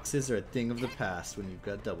 Boxes are a thing of the past when you've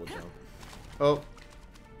got double jump. Oh.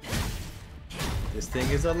 This thing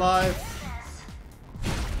is alive.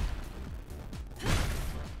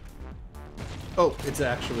 Oh, it's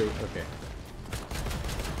actually, okay.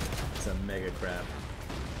 It's a mega crab.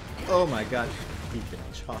 Oh my god, he can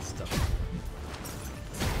chaw stuff.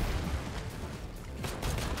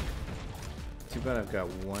 Too bad I've got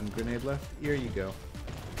one grenade left. Here you go.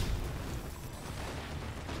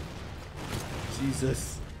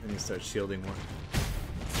 Jesus. And you start shielding more.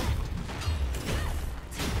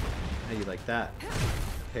 How you like that?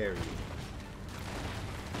 Parry.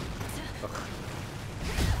 Ugh.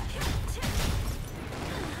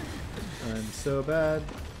 I'm so bad.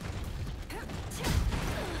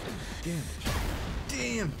 Damn.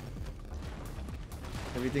 Damn.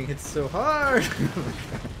 Everything hits so hard.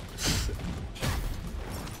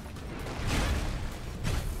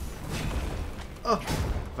 Oh,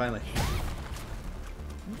 finally.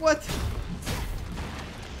 What?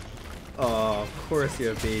 Oh, of course you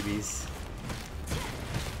have babies.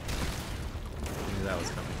 I knew that was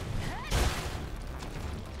coming.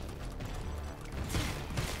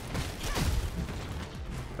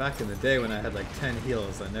 Back in the day when I had like 10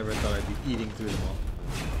 heals, I never thought I'd be eating through them all.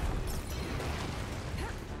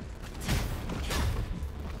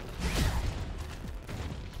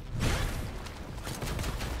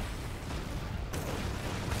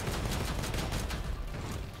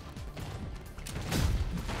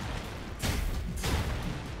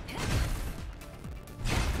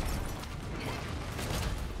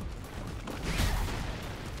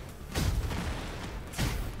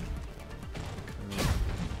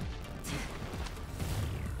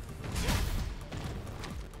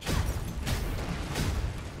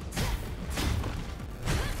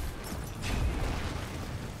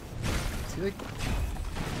 you like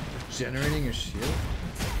generating your shield?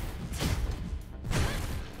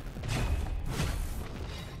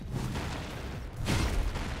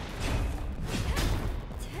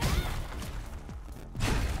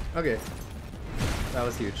 Okay. That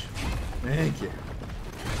was huge. Thank you.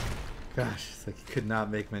 Gosh, it's like you could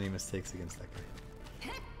not make many mistakes against that guy.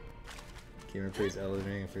 Gamer plays Elden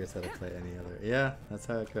Ring and forgets how to play any other. Yeah, that's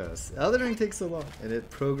how it goes. Elden Ring takes so long, and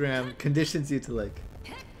it conditions you to like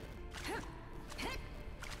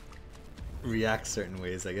react certain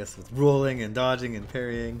ways, I guess, with rolling and dodging and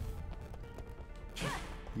parrying.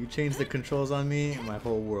 You change the controls on me, and my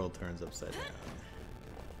whole world turns upside down.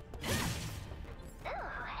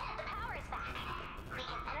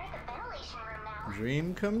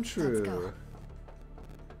 Dream come true.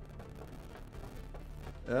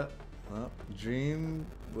 Well, dream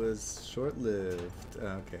was short-lived.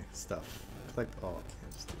 Okay, stuff. Collect all.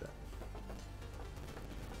 Can't just do that.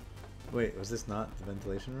 Wait, was this not the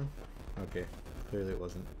ventilation room? Okay, clearly it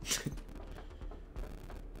wasn't. It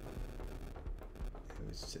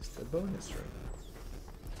was just a bonus room.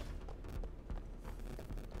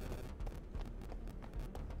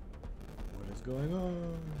 What is going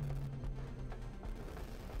on?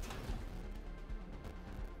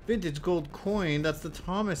 Vintage gold coin, that's the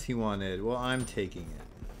Thomas he wanted. Well, I'm taking it.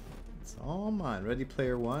 It's all mine. Ready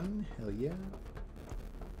Player One? Hell yeah.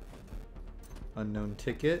 Unknown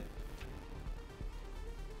ticket.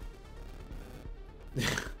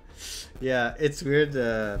 Yeah, it's weird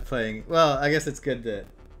playing. Well, I guess it's good that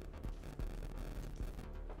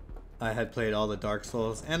I had played all the Dark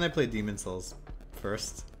Souls and I played Demon Souls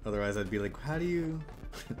first. Otherwise, I'd be like, how do you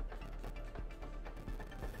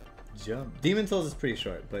jump? Demon Souls is pretty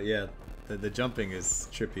short, but yeah, the jumping is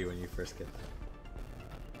trippy when you first get there.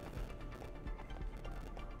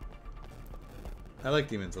 I like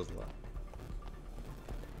Demon Souls a lot.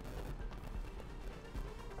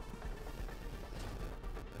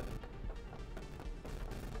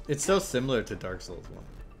 It's so similar to Dark Souls 1.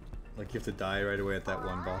 Like you have to die right away at that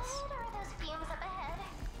one boss.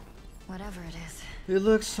 Whatever it is. It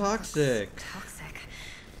looks toxic. Toxic.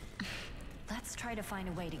 Let's try to find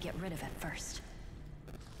a way to get rid of it first.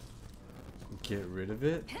 Get rid of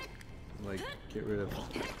it? Like, get rid of...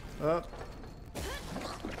 Oh!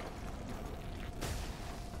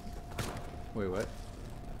 Wait, what?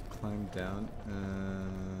 Climb down.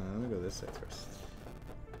 Let me go this way first.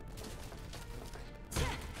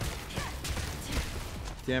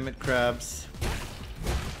 Damn it, crabs.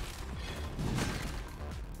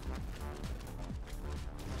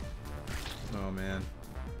 Oh, man.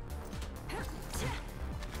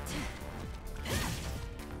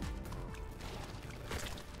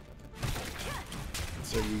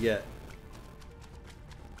 That's what you get.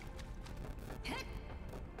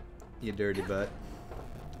 You dirty butt.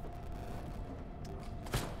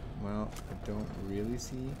 Well, I don't really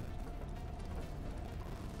see...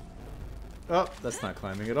 Oh, that's not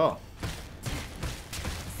climbing at all.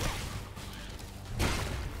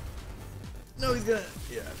 No, he's gonna...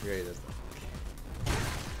 Yeah, I forgot he does that.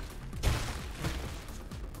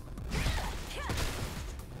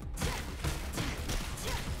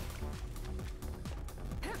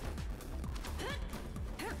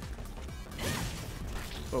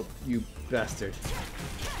 Oh, you bastard.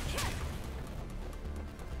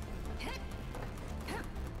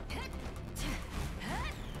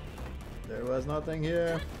 There was nothing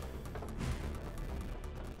here.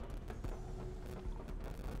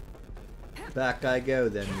 Back I go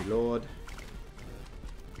then, my lord.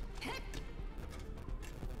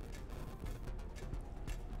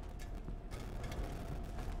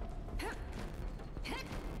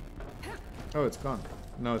 Oh, it's gone.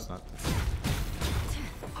 No, it's not.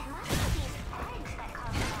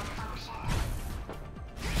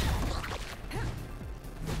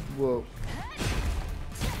 Whoa.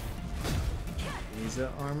 He's an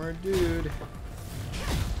armored dude.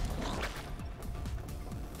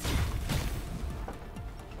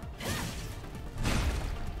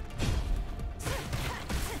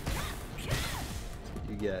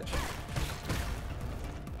 You get.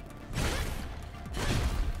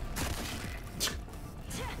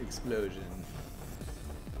 Explosion.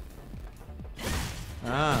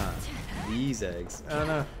 Ah, these eggs. Oh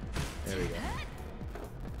no. There we go.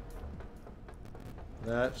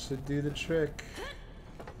 That should do the trick.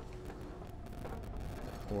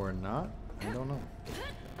 Or not? I don't know.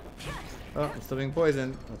 Oh, I'm still being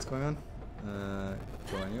poisoned. What's going on?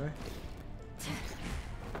 Go anyway.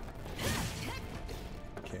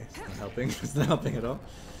 Okay, it's not helping. It's not helping at all.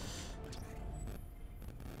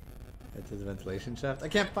 Head to the ventilation shaft. I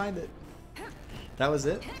can't find it. That was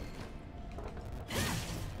it?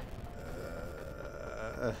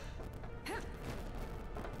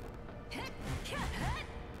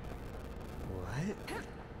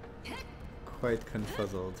 quite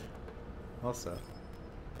confuzzled. Also,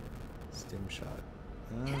 stim shot.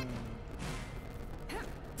 Ah.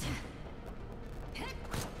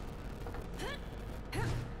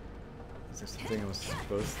 Is there something I was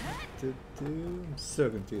supposed to do? I'm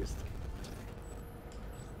so confused.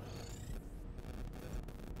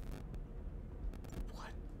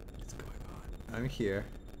 What is going on? I'm here.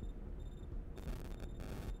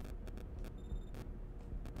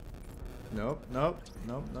 Nope, nope,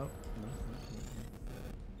 nope, nope, nope.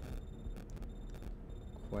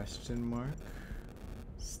 Question mark?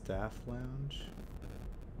 Staff lounge?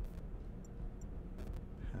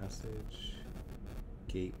 Passage?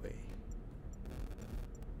 Gateway?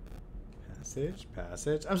 Passage?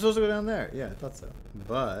 Passage? I'm supposed to go down there. Yeah, I thought so.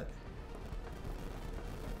 But...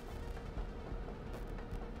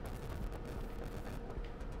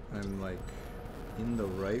 I'm like in the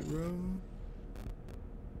right room?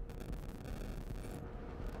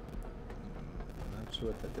 Not sure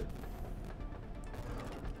what that did.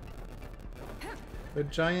 There are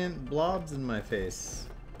giant blobs in my face.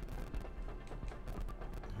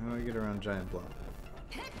 How do I get around giant blob?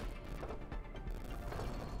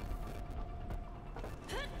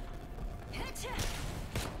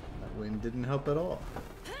 That wind didn't help at all.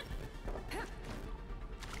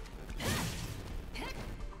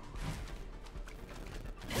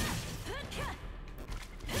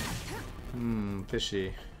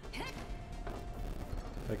 Fishy.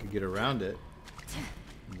 If I could get around it,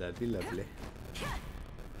 that'd be lovely.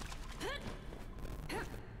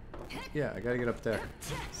 Yeah, I gotta get up there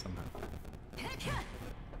somehow.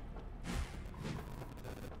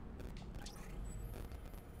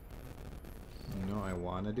 You know I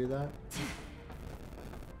wanna do that?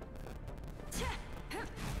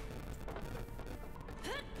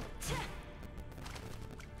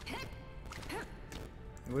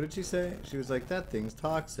 What did she say? She was like, that thing's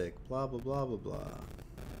toxic, blah blah blah blah blah.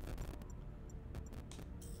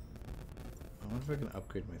 I wonder if I can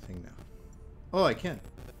upgrade my thing now. Oh, I can.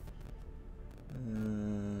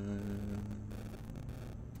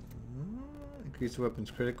 Increase the weapon's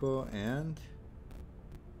critical and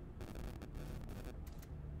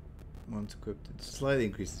once equipped, it slightly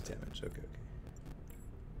increases damage. Okay, okay.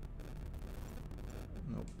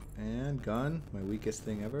 Nope. And gun, my weakest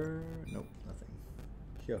thing ever. Nope, nothing.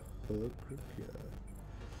 Yeah,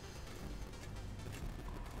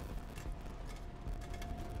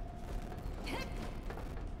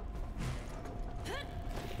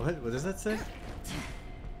 What does that say?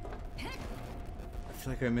 I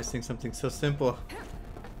feel like I'm missing something so simple.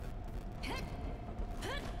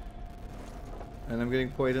 And I'm getting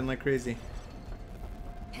poisoned like crazy.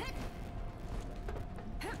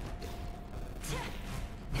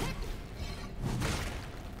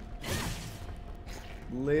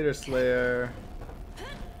 Later, Slayer.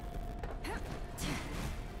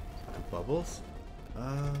 Bubbles?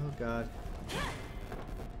 Oh, God.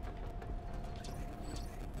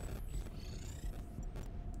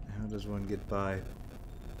 How does one get by?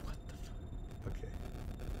 What the fuck? Okay.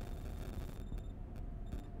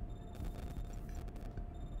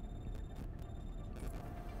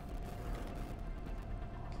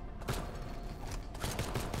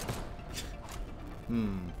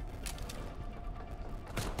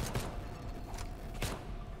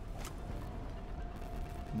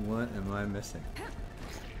 What am I missing?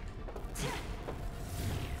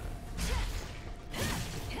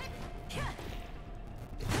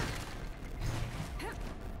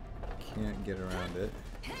 Can't get around it.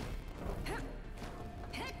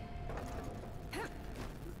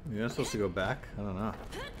 Maybe I'm supposed to go back? I don't know.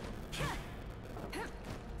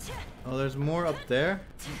 Oh, there's more up there?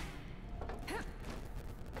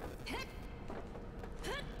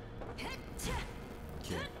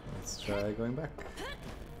 Okay, let's try going back.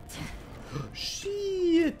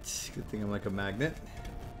 Shit! Good thing I'm like a magnet.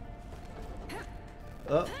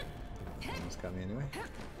 Oh! Almost got me anyway.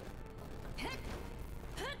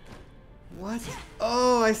 What?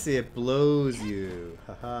 Oh, I see. It blows you.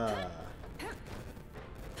 Haha.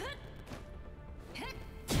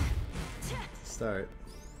 Start.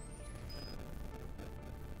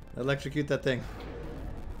 Electrocute that thing.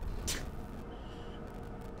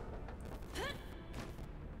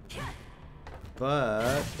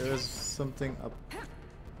 But there's something up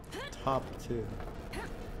top too.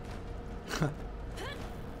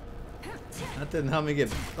 That didn't help me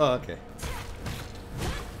get. Oh, okay.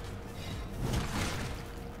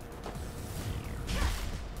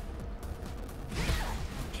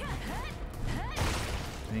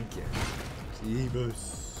 Thank you.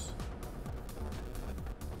 Jeebus.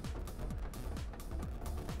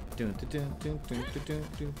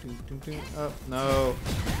 Oh, no.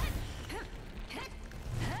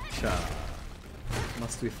 Cha.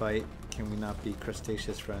 Must we fight? Can we not be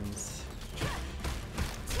crustaceous friends?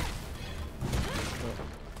 Oh.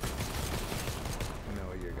 I know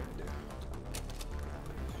what you're gonna do.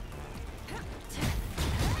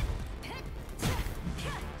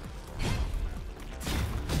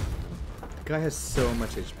 The guy has so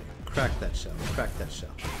much HP. Crack that shell. Crack that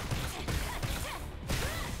shell.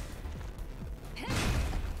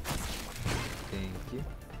 Thank you.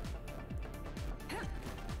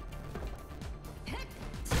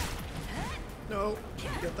 No!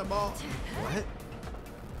 Get the ball! What?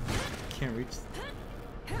 Can't reach.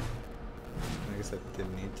 I guess I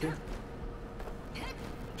didn't need to.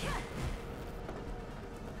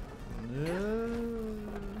 No.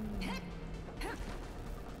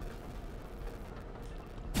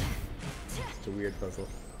 It's a weird puzzle.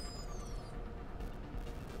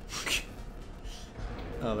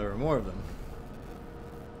 Oh, there were more of them.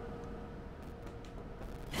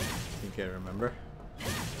 I think I remember.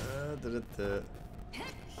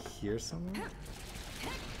 Here somewhere?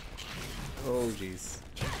 Oh, jeez.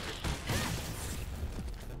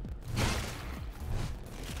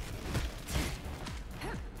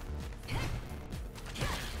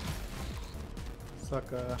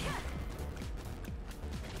 Sucker.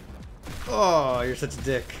 Oh, you're such a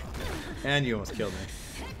dick. And you almost killed me.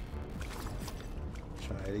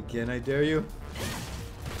 Try it again, I dare you.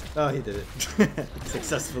 Oh, he did it.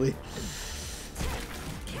 Successfully.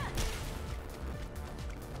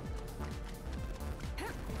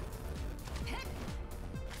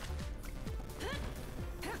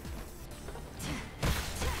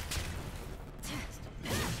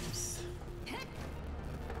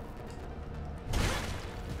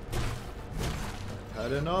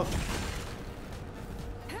 Had enough.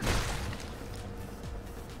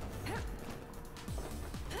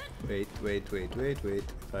 Wait.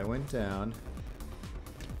 If I went down,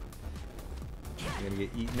 I'm gonna get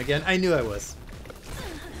eaten again. I knew I was.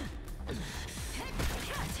 But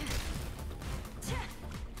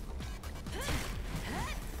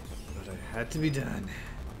I had to be done.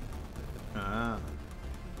 Ah.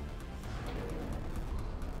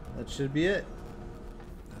 That should be it.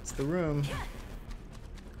 That's the room.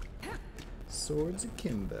 Swords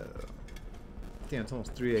akimbo. Damn, it's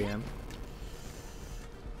almost 3 a.m.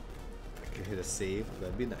 I could hit a save,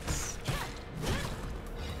 that'd be nice.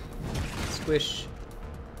 Squish.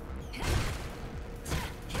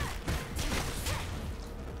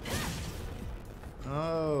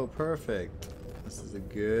 Oh, perfect. This is a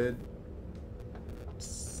good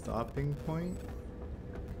stopping point.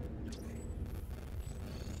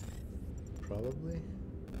 Probably.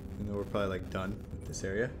 Even though we're probably like done with this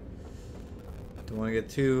area. Don't want to get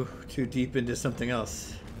too deep into something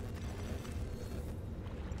else.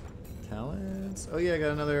 Talents? Oh yeah, I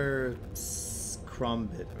got another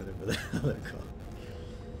Crumbit, whatever the hell they're called.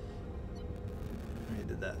 I already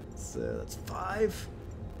did that. So that's 5.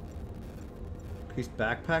 Increased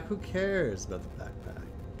backpack? Who cares about the backpack?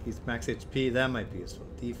 Increased max HP, that might be useful.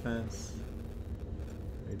 Defense.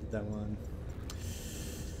 I already did that one.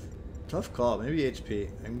 Tough call, maybe HP.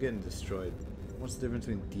 I'm getting destroyed. What's the difference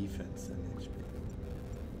between defense and HP?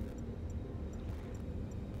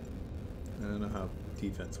 I don't know how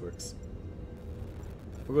defense works.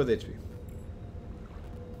 We'll go with HP.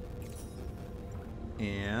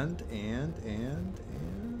 And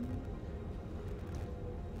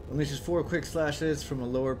unleashes 4 quick slashes from a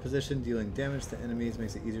lower position, dealing damage to enemies,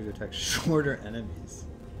 makes it easier to attack shorter enemies.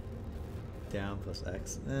 Down plus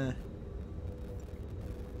X.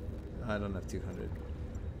 I don't have 200.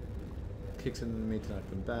 Kicks an enemy to knock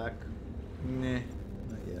them back. Nah,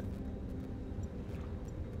 not yet.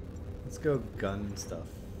 Let's go gun stuff.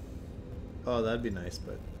 Oh, that'd be nice,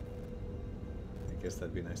 but I guess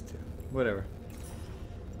that'd be nice too. Whatever.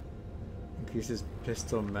 Increases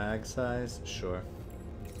pistol mag size? Sure.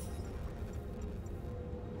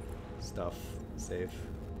 Stuff. Save.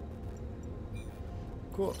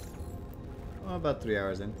 Cool. Oh, about 3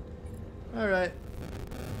 hours in. Alright.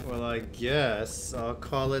 Well, I guess I'll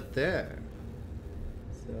call it there.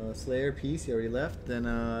 So, Slayer Peace, you already left. Then,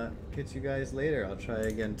 catch you guys later. I'll try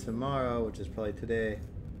again tomorrow, which is probably today.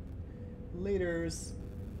 Laters.